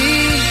nafshi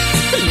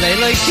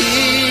leloki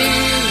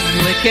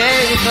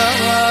lekeva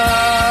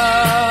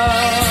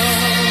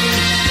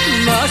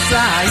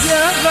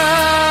Mosaya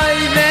vai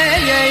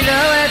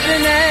veyelo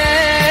etne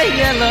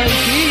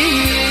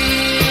Elohim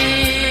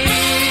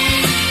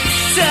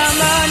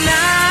Someone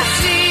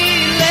nafshi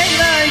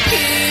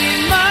leloki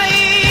mai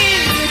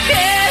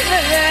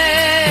lekeva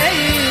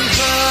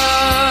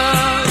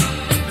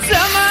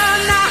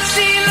Someone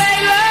nafshi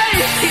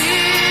leloki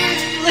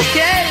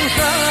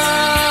lekeva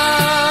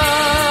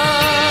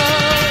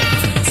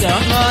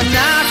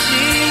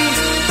Nafshi,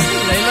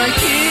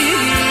 leilaki,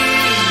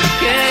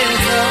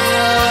 keva,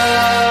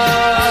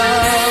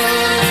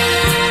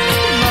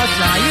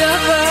 masaya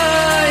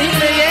vai,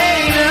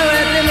 leino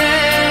etne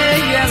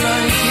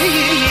yalaki.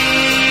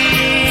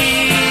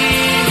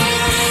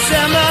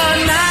 Sama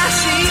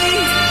nafshi,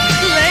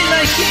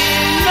 leilaki,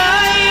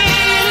 mai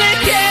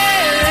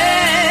lekeva.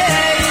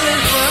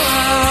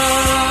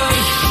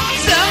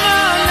 Sama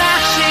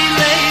nafshi,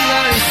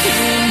 leilaki,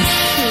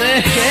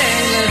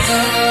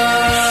 lekeva.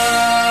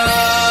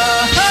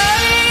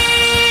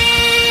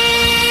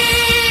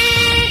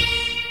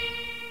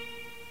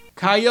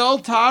 Kayol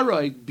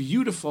Taroi,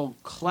 beautiful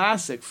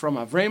classic from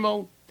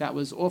Avremo. That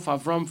was off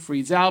Avram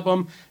Fried's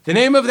album. The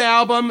name of the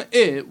album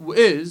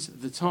is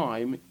The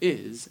Time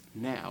Is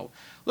Now.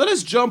 Let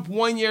us jump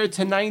 1 year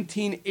to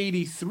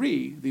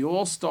 1983. The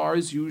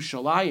All-Stars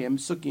Yerushalayim,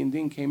 Suki and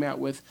Din came out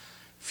with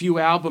few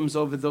albums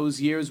over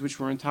those years which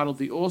were entitled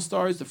The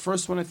All-Stars. The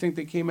first one I think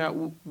they came out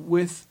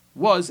with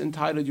was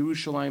entitled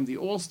Yerushalayim The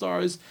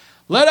All-Stars.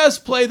 Let us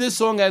play this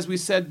song. As we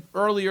said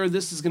earlier,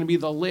 this is going to be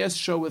the last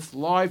show with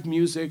live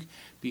music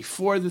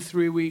before the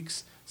 3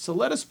 weeks. So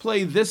let us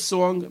play this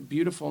song, a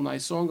beautiful,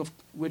 nice song, of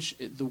which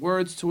the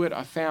words to it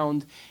are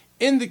found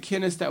in the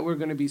kinnis that we're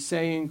going to be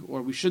saying,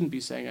 or we shouldn't be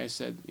saying. I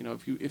said,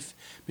 if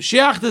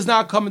Mashiach does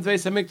not come and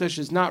Beis Hamikdash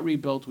is not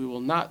rebuilt, we will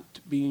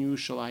not be in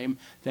Yerushalayim,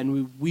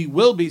 then we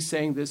will be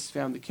saying this,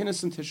 found the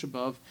kinnis and Tisha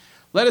B'Av.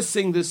 Let us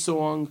sing this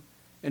song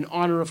in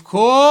honor, of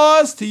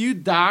course, to you,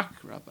 Doc,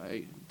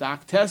 Rabbi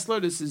Doc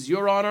Tesler. This is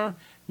your honor,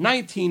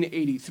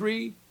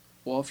 1983,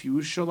 off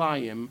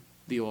Yerushalayim,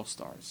 the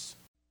All-Stars.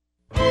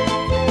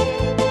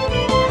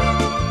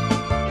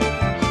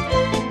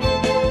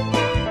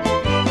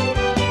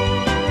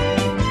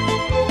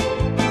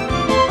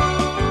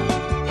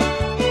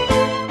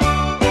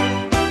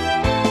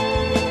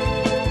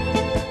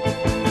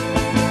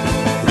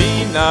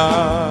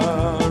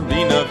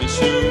 Rina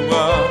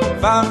Vishua,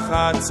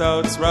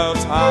 Vachatzot Rot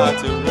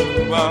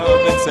Haterua,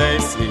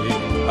 B'Tzeisi,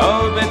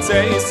 Oh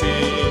B'Tzeisi,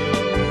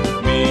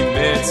 Mi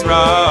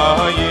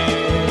Mitzrayim.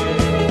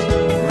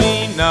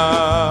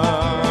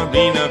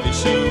 Rina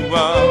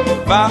Vishua,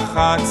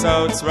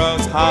 Vachatzot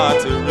Rot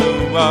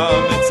Haterua,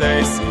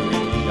 B'Tzeisi,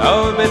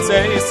 Oh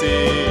B'Tzeisi,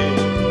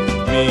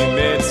 Mi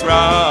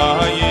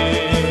Mitzrayim.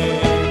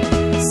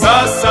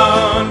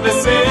 Sasan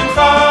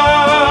V'Simcha,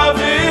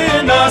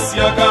 Nas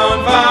Yagan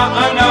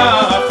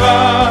va'anacha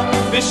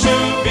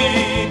Bishuvi,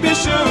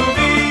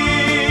 Bishuvi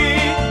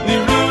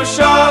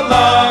Yerushalayim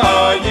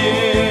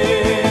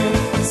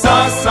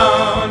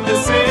Sasan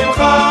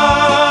v'simcha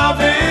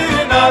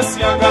V'nas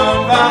Yagan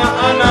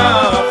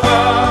va'anacha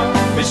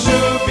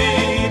Bishuvi,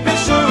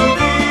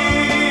 Bishuvi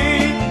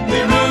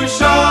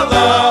Yerushalayim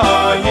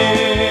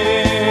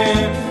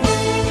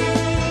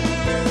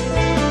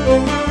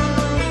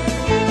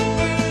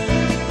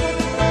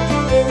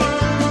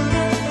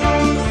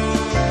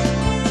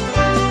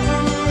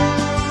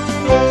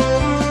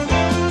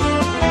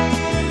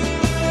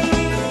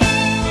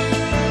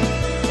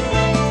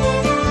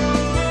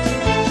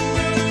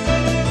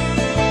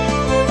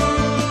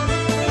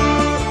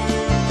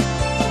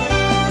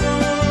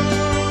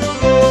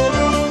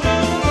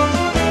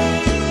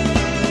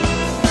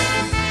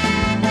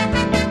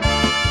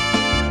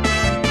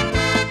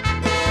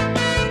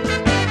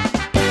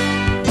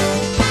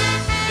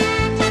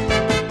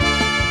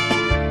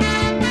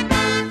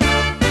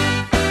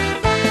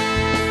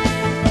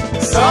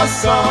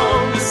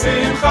Sasan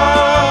v'simcha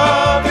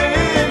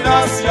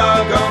v'nas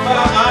yagam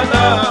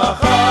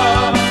va'anacha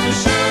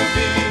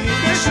Bishuvi,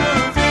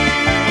 Bishuvi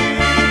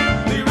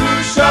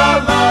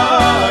Yerushalayim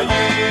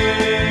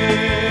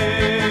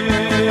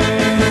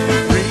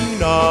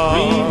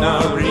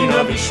Rina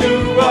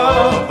Bishua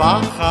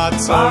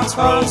Vachatzot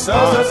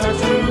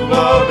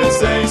Haterua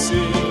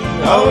B'Tzeisi,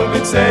 Oh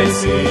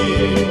B'Tzeisi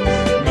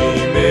Mi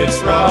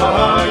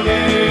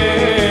Mitzrayim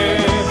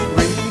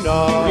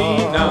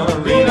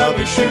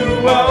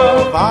Yeshua,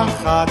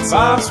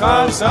 B'chatzos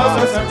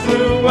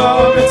Trua,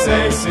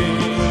 B'tzeisi,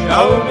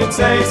 oh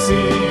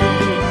B'tzeisi,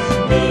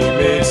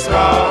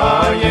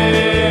 Mitzrayim.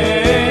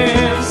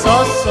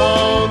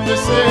 Sason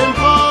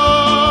B'simcha,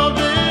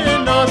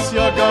 V'nos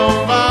Yagam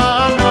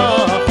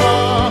V'anacha,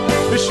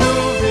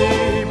 B'shuvi,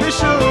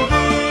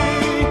 B'shuvi,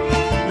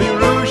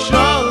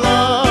 L'Yerushalayim.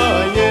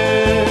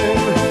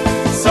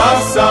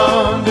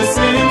 Sason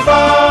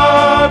B'simcha,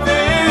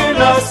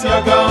 V'nos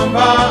Yagam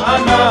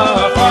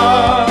V'anacha,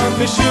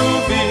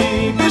 B'shuvi,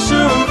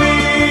 B'shuvi,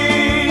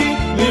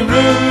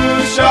 L'Yerushalayim.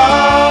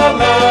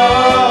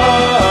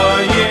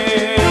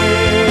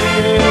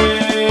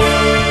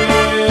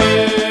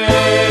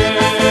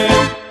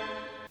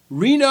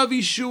 Rina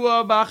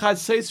Vishua Bachat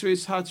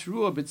Seisris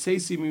Hatrua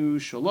B'Tzeisi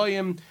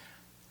Mirushalayim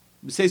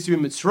B'Tzeisi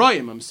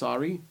Mitzrayim, I'm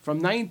sorry, from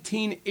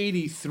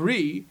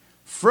 1983,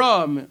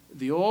 from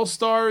the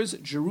All-Stars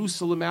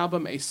Jerusalem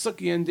album, a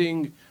Sukkah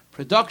ending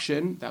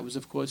production. That was,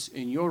 of course,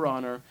 in your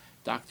honor,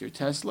 Dr.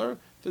 Tesler.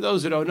 For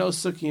those who don't know,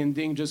 Sukkah and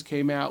Ding just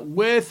came out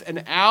with an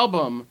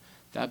album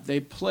that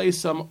they play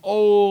some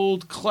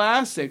old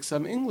classics,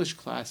 some English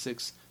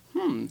classics.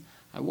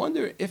 I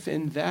wonder if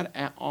on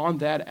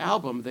that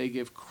album they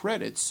give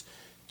credits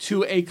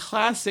to a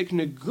classic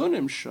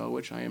Nigunim show,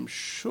 which I am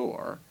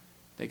sure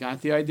they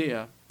got the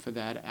idea for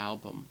that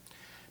album.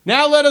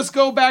 Now let us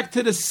go back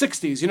to the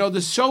 60s. You know, the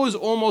show is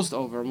almost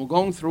over, and we're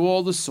going through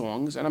all the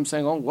songs, and I'm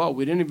saying, oh, whoa,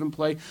 we didn't even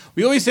play.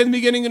 We always say in the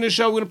beginning of the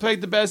show, we're going to play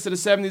the best of the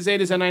 70s,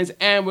 80s, and 90s,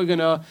 and we're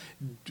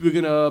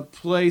gonna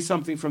play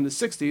something from the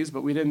 60s,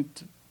 but we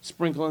didn't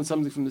sprinkle in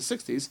something from the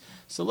 60s,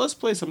 so let's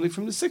play something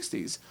from the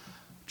 60s.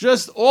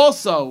 Just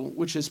also,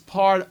 which is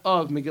part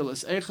of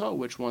Megillas Eicha,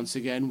 which once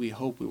again we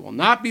hope we will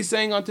not be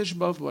saying on Tisha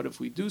B'Av, but if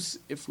we do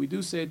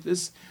say it,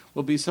 this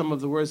will be some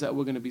of the words that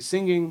we're going to be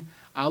singing.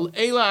 Al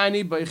Eila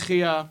Ani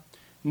Beichia,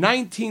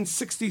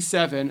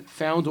 1967,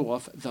 found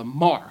off the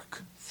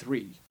Mark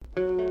III.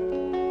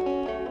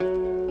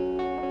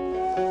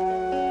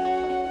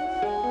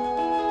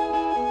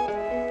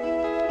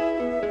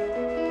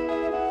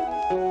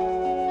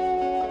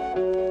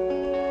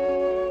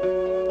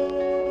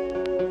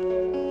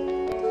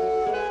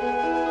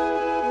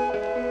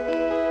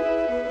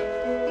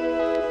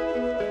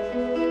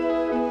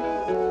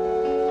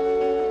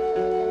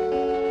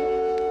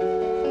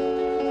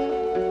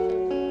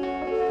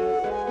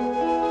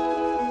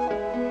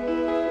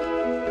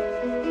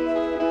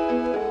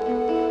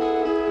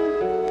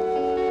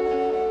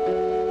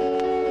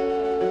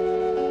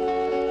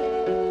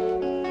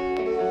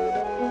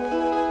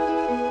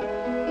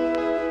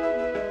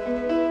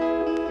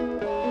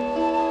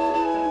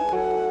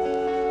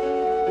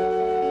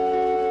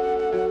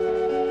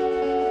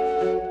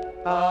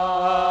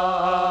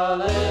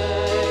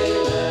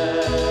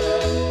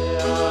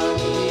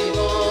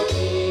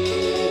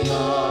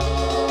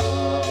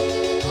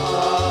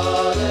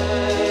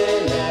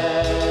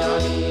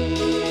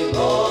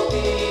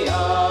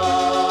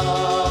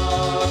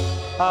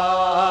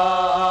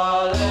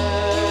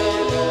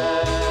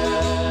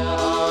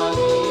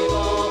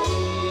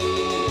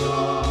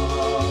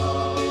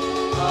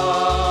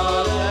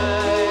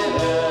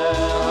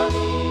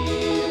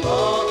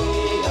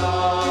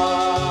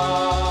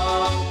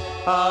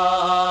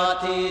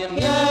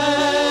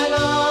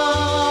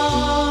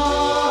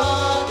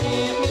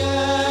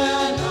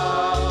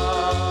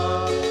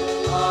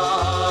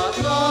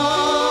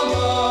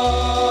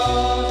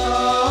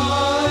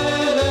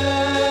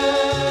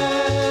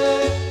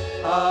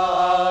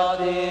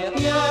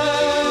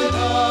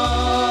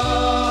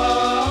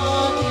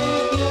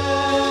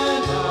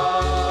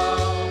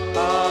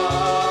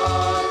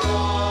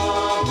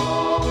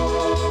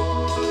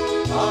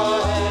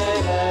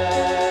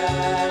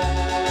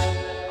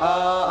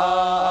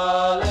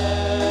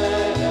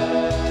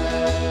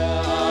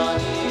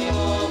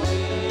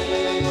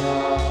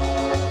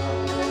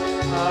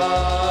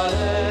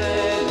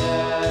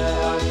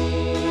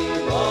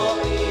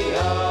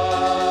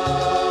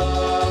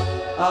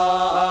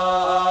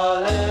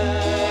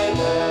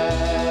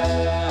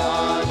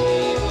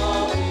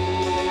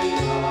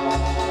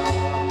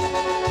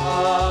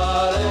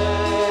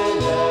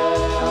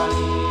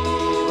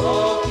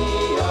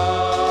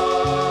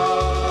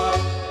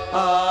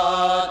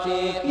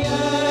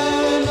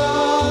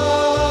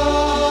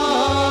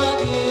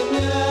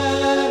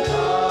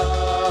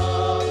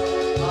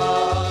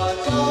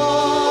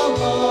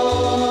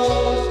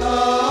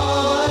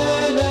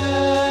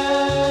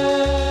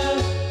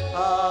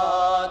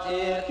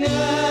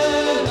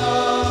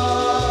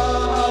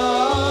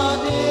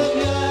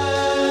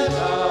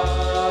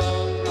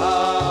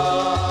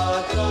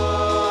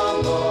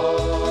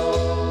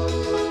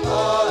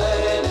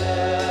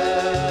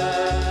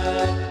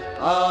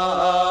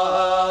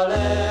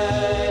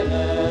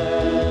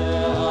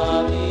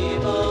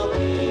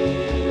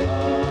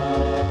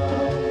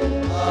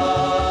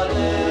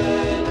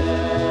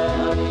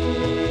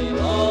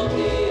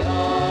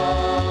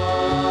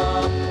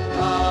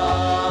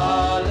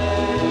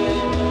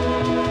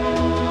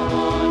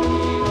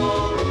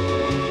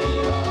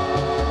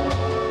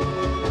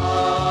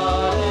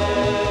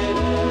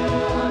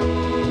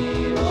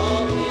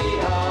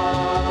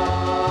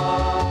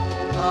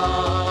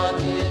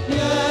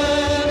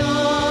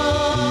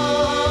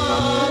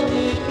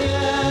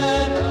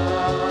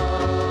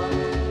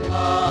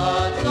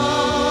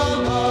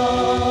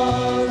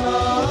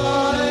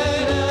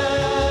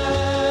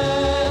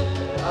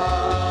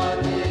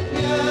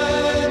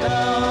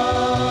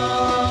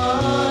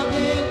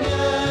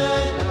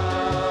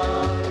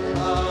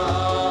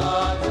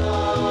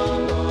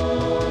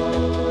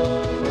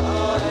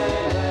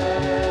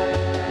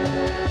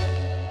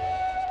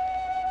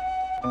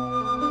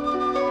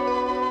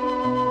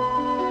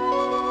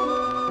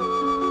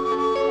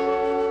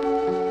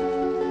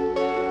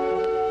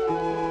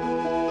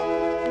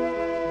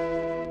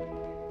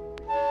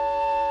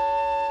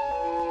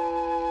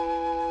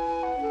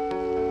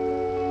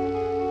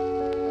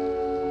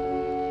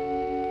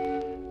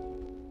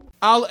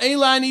 Al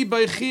Eilani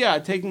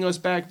Beichia, taking us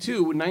back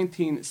to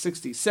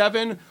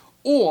 1967,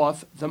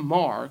 off the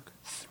Mark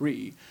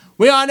III.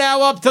 We are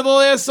now up to the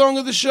last song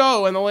of the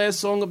show, and the last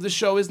song of the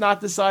show is not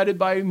decided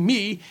by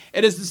me.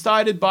 It is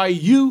decided by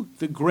you,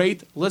 the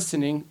great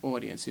listening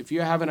audience. If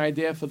you have an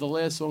idea for the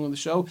last song of the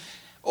show,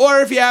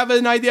 or if you have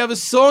an idea of a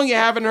song you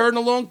haven't heard in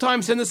a long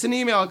time, send us an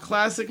email at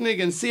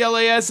classicnigun,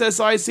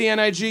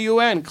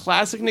 ClassicNigun,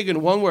 classicnigun,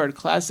 one word,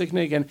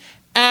 classicnigun,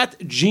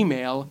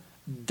 @gmail.com.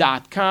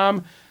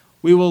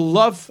 We will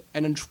love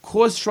and, of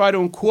course, try to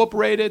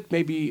incorporate it.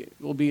 Maybe it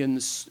will be in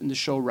the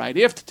show right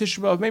after Tisha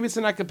B'Av. Maybe it's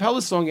an a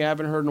cappella song you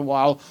haven't heard in a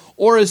while,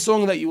 or a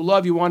song that you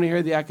love. You want to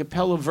hear the a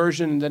cappella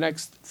version in the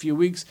next few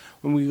weeks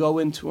when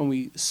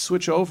we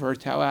switch over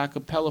to our a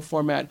cappella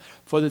format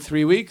for the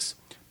 3 weeks.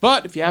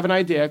 But if you have an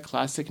idea,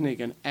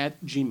 classicnigun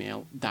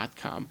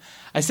 @gmail.com.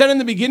 I said in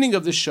the beginning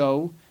of the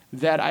show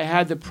that I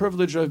had the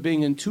privilege of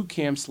being in 2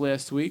 camps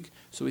last week.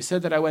 So we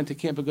said that I went to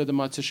Camp Aguda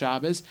Matzah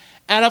Shabbos.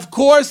 And of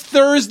course,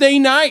 Thursday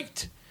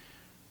night,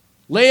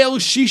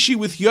 Leil Shishi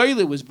with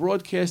Yoyle was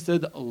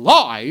broadcasted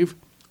live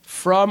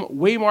from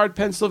Waymart,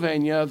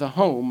 Pennsylvania, the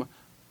home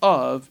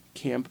of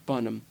Camp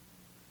Bunham.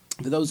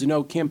 For those who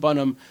know, Camp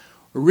Bunham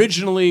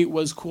originally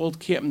was called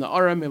Camp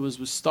Na'arim. It was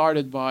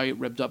started by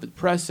Reb David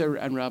Presser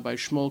and Rabbi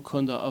Shmuel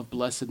Kunda of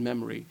blessed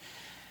memory.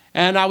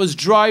 And I was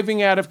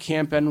driving out of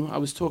camp, and I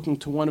was talking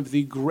to one of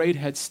the great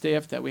head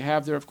staff that we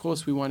have there. Of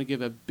course, we want to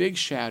give a big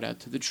shout-out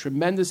to the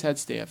tremendous head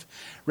staff.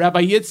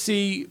 Rabbi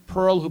Yitzi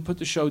Pearl, who put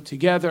the show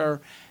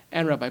together,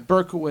 and Rabbi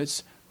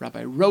Berkowitz,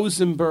 Rabbi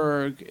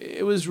Rosenberg.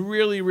 It was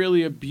really,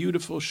 really a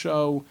beautiful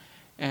show,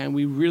 and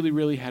we really,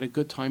 really had a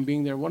good time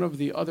being there. One of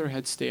the other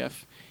head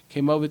staff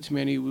came over to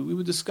me, and we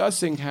were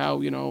discussing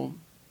how,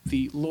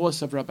 the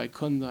loss of Rabbi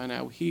Kunda and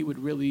how he would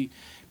really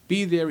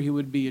be there, he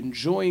would be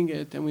enjoying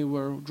it, and we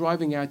were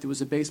driving out. There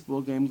was a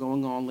baseball game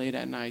going on late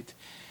at night,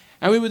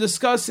 and we were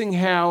discussing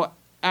how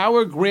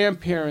our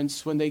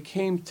grandparents, when they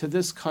came to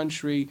this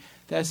country,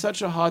 they had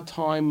such a hard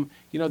time.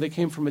 They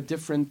came from a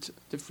different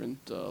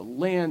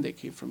land. They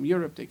came from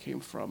Europe. They came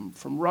from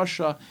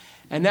Russia,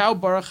 and now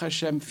Baruch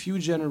Hashem, few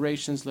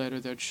generations later,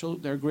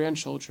 their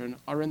grandchildren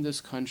are in this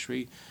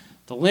country,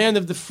 the land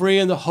of the free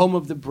and the home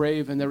of the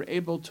brave, and they're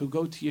able to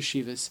go to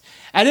yeshivas.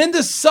 And in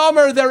the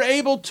summer, they're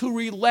able to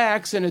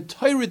relax in a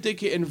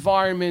Torah-dika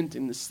environment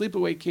in the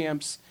sleepaway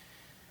camps.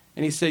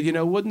 And he said,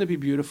 wouldn't it be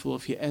beautiful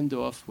if you end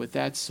off with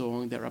that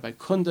song that Rabbi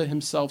Kunda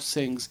himself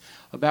sings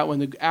about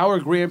when our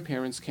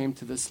grandparents came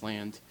to this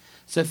land.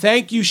 So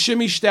thank you,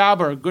 Shimi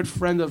Stauber, a good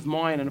friend of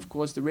mine, and of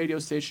course the radio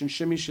station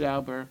Shimi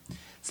Stauber.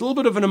 It's a little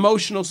bit of an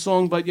emotional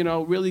song, but,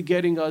 really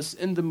getting us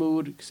in the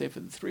mood, say for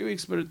the 3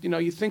 weeks. But,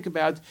 you think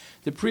about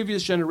the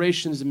previous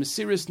generations, the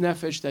Mesiris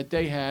Nefesh that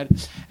they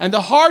had, and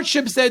the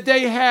hardships that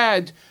they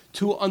had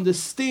to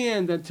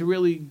understand and to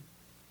really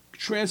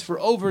transfer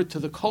over to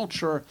the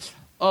culture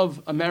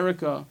of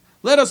America.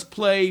 Let us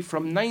play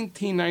from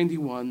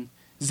 1991.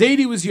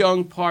 Zadie Was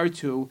Young, Part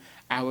 2.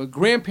 Our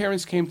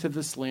grandparents came to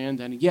this land,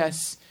 and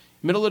yes,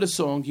 middle of the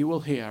song, you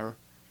will hear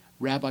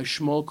Rabbi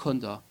Shmuel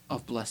Kunda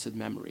of blessed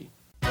memory.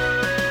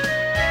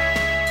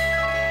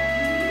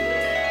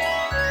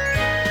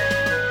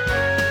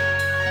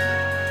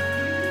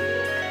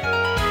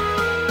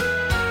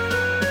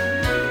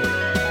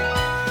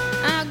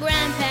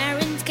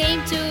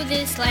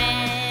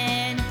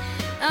 Land,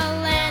 a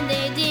land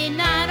they did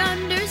not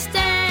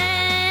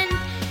understand.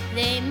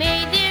 They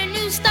made their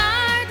new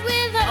start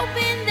with hope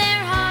in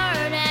their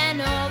heart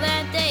and all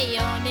that they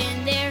owned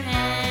in their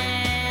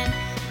hand.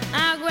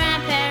 Our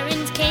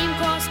grandparents came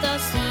across the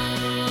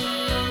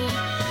sea,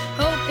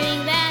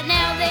 hoping that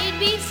now they'd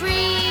be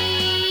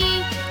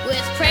free.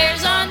 With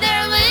prayers on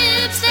their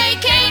lips, they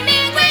came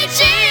in great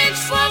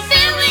ships,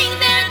 fulfilling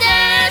their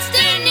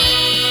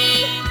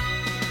destiny.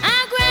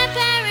 Our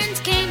grandparents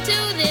came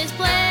to this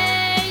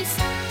place,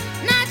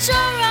 not sure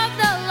of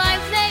the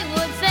life they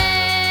would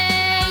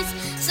face.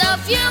 So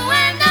few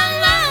and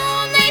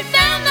alone, they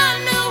found a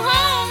new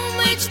home,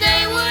 which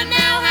they would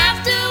now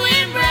have to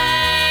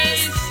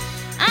embrace.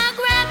 Our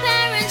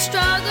grandparents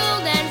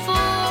struggled and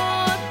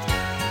fought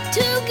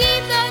to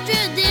keep the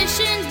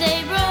traditions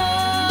they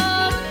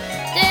brought,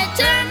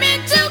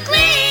 determined to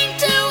cling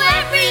to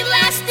every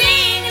last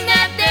thing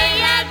that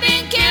they had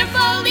been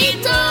carefully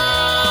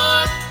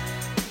taught.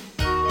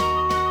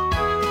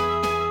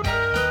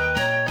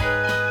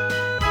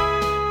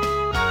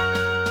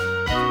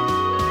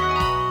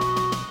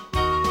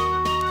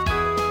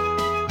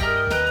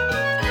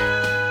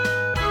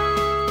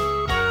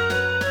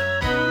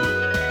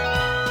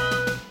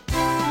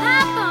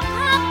 Papa,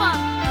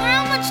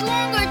 how much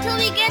longer till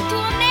we get to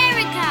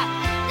America?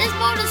 This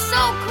boat is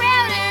so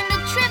crowded and the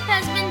trip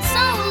has been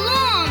so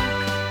long.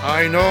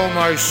 I know,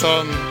 my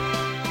son,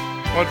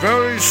 but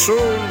very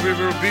soon we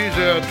will be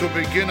there to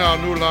begin our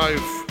new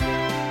life.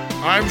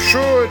 I'm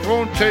sure it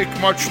won't take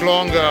much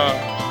longer.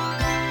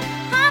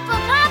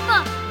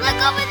 Papa,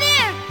 look over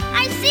there.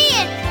 I see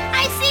it.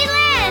 I see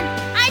land.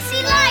 I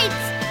see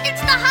lights.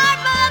 It's the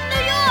harbor of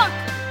New York.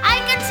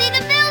 I can see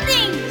the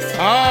buildings.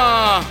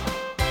 Ah,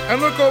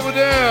 and look over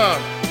there.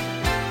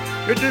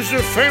 It is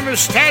the famous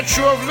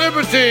Statue of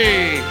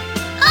Liberty.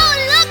 Oh,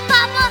 look,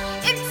 Papa!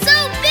 It's so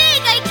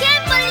big, I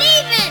can't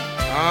believe it!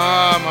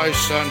 Ah, my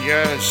son,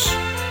 yes.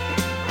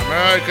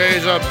 America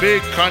is a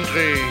big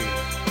country.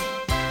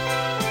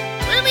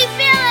 Will we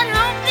feel at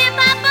home there,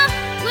 Papa?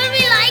 Will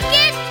we like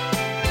it?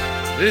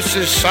 This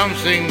is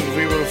something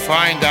we will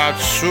find out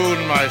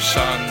soon, my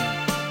son.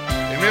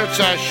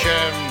 Emirza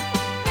Hashem,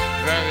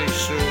 very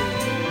soon.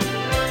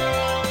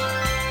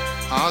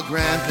 Our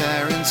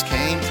grandparents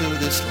came to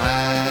this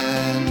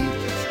land,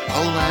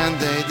 a land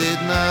they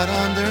did not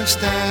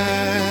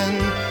understand,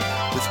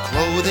 with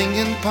clothing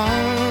in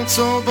pots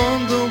all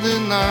bundled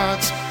in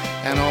knots,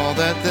 and all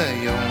that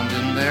they owned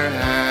in their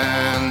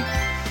hand.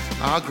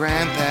 Our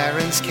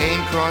grandparents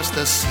came across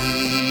the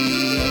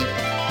sea,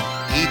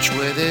 each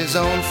with his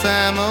own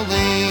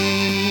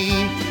family,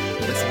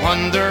 with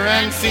wonder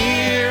and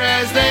fear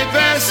as they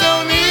passed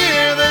so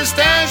near the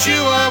Statue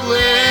of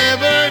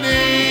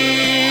Liberty.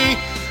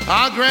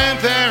 Our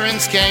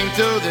grandparents came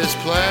to this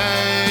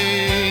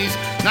place,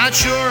 not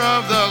sure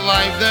of the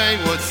life they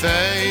would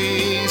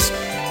face.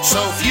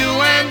 So few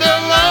and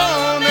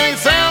alone, they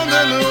found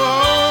a new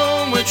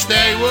home, which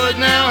they would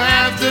now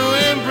have to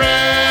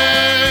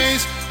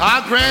embrace.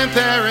 Our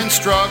grandparents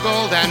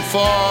struggled and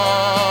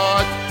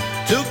fought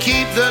to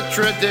keep the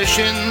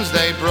traditions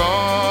they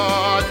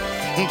brought,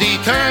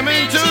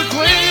 determined to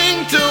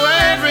cling to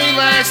every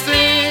last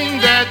thing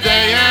that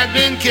they had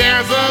been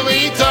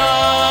carefully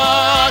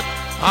taught.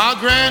 Our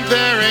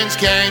grandparents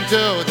came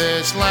to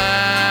this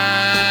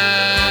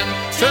land,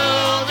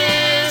 to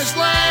this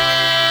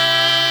land.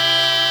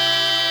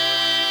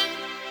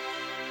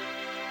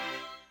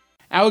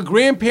 Our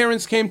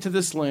grandparents came to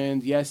this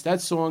land. Yes, that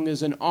song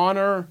is in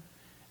honor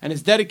and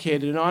is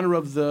dedicated in honor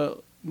of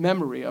the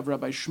memory of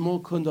Rabbi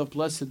Shmuel Kunda of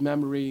blessed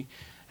memory.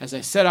 As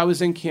I said, I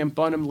was in Camp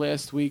Bunim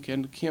last week,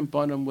 and Camp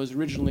Bunim was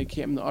originally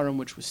Camp Na'arim,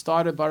 which was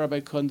started by Rabbi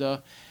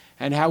Kunda,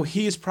 and how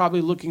he is probably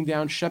looking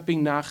down,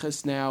 shepping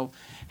nachas now,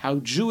 how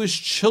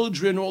Jewish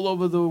children all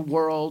over the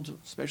world,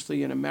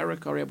 especially in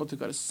America, are able to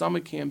go to summer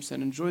camps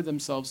and enjoy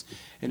themselves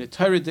in a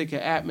Torah-dika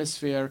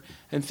atmosphere,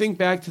 and think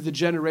back to the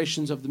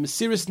generations of the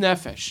Mesiris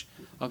Nefesh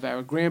of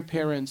our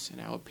grandparents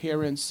and our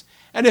parents.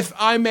 And if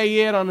I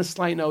may add on a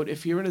slight note,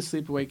 if you're in a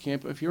sleepaway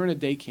camp, if you're in a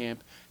day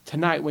camp,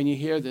 tonight when you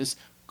hear this,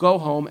 go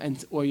home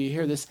or you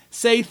hear this,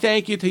 say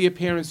thank you to your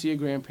parents, to your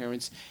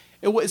grandparents.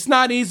 It's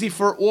not easy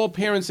for all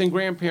parents and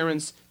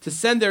grandparents to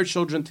send their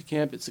children to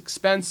camp. It's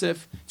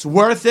expensive. It's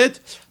worth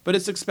it, but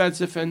it's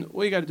expensive. And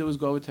all you got to do is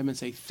go with them and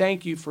say,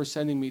 thank you for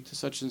sending me to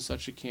such and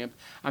such a camp.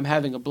 I'm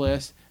having a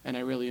blast, and I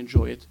really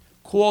enjoy it.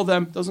 Call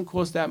them. Doesn't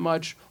cost that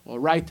much.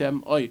 Or write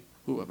them.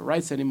 Whoever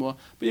writes anymore.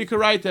 But you can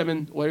write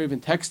them or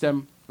even text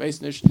them.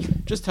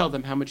 Just tell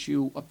them how much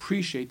you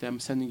appreciate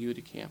them sending you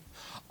to camp.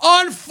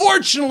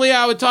 Unfortunately,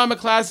 our time of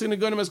Classic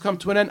Nigunim has come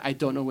to an end. I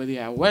don't know where the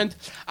hour went.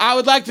 I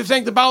would like to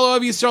thank the Balo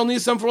of Yisrael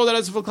Nisam for all that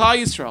is for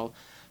Klal Yisrael.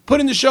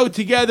 Putting the show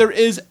together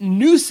is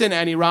Nusin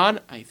and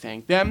Iran. I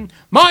thank them.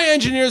 My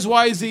engineers,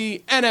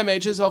 YZ and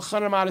MH's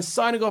Elchanan Hamada,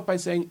 signing off by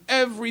saying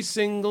every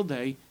single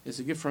day is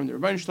a gift from the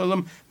Rebbeinu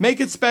Shalom.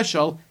 Make it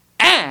special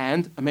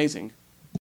and amazing.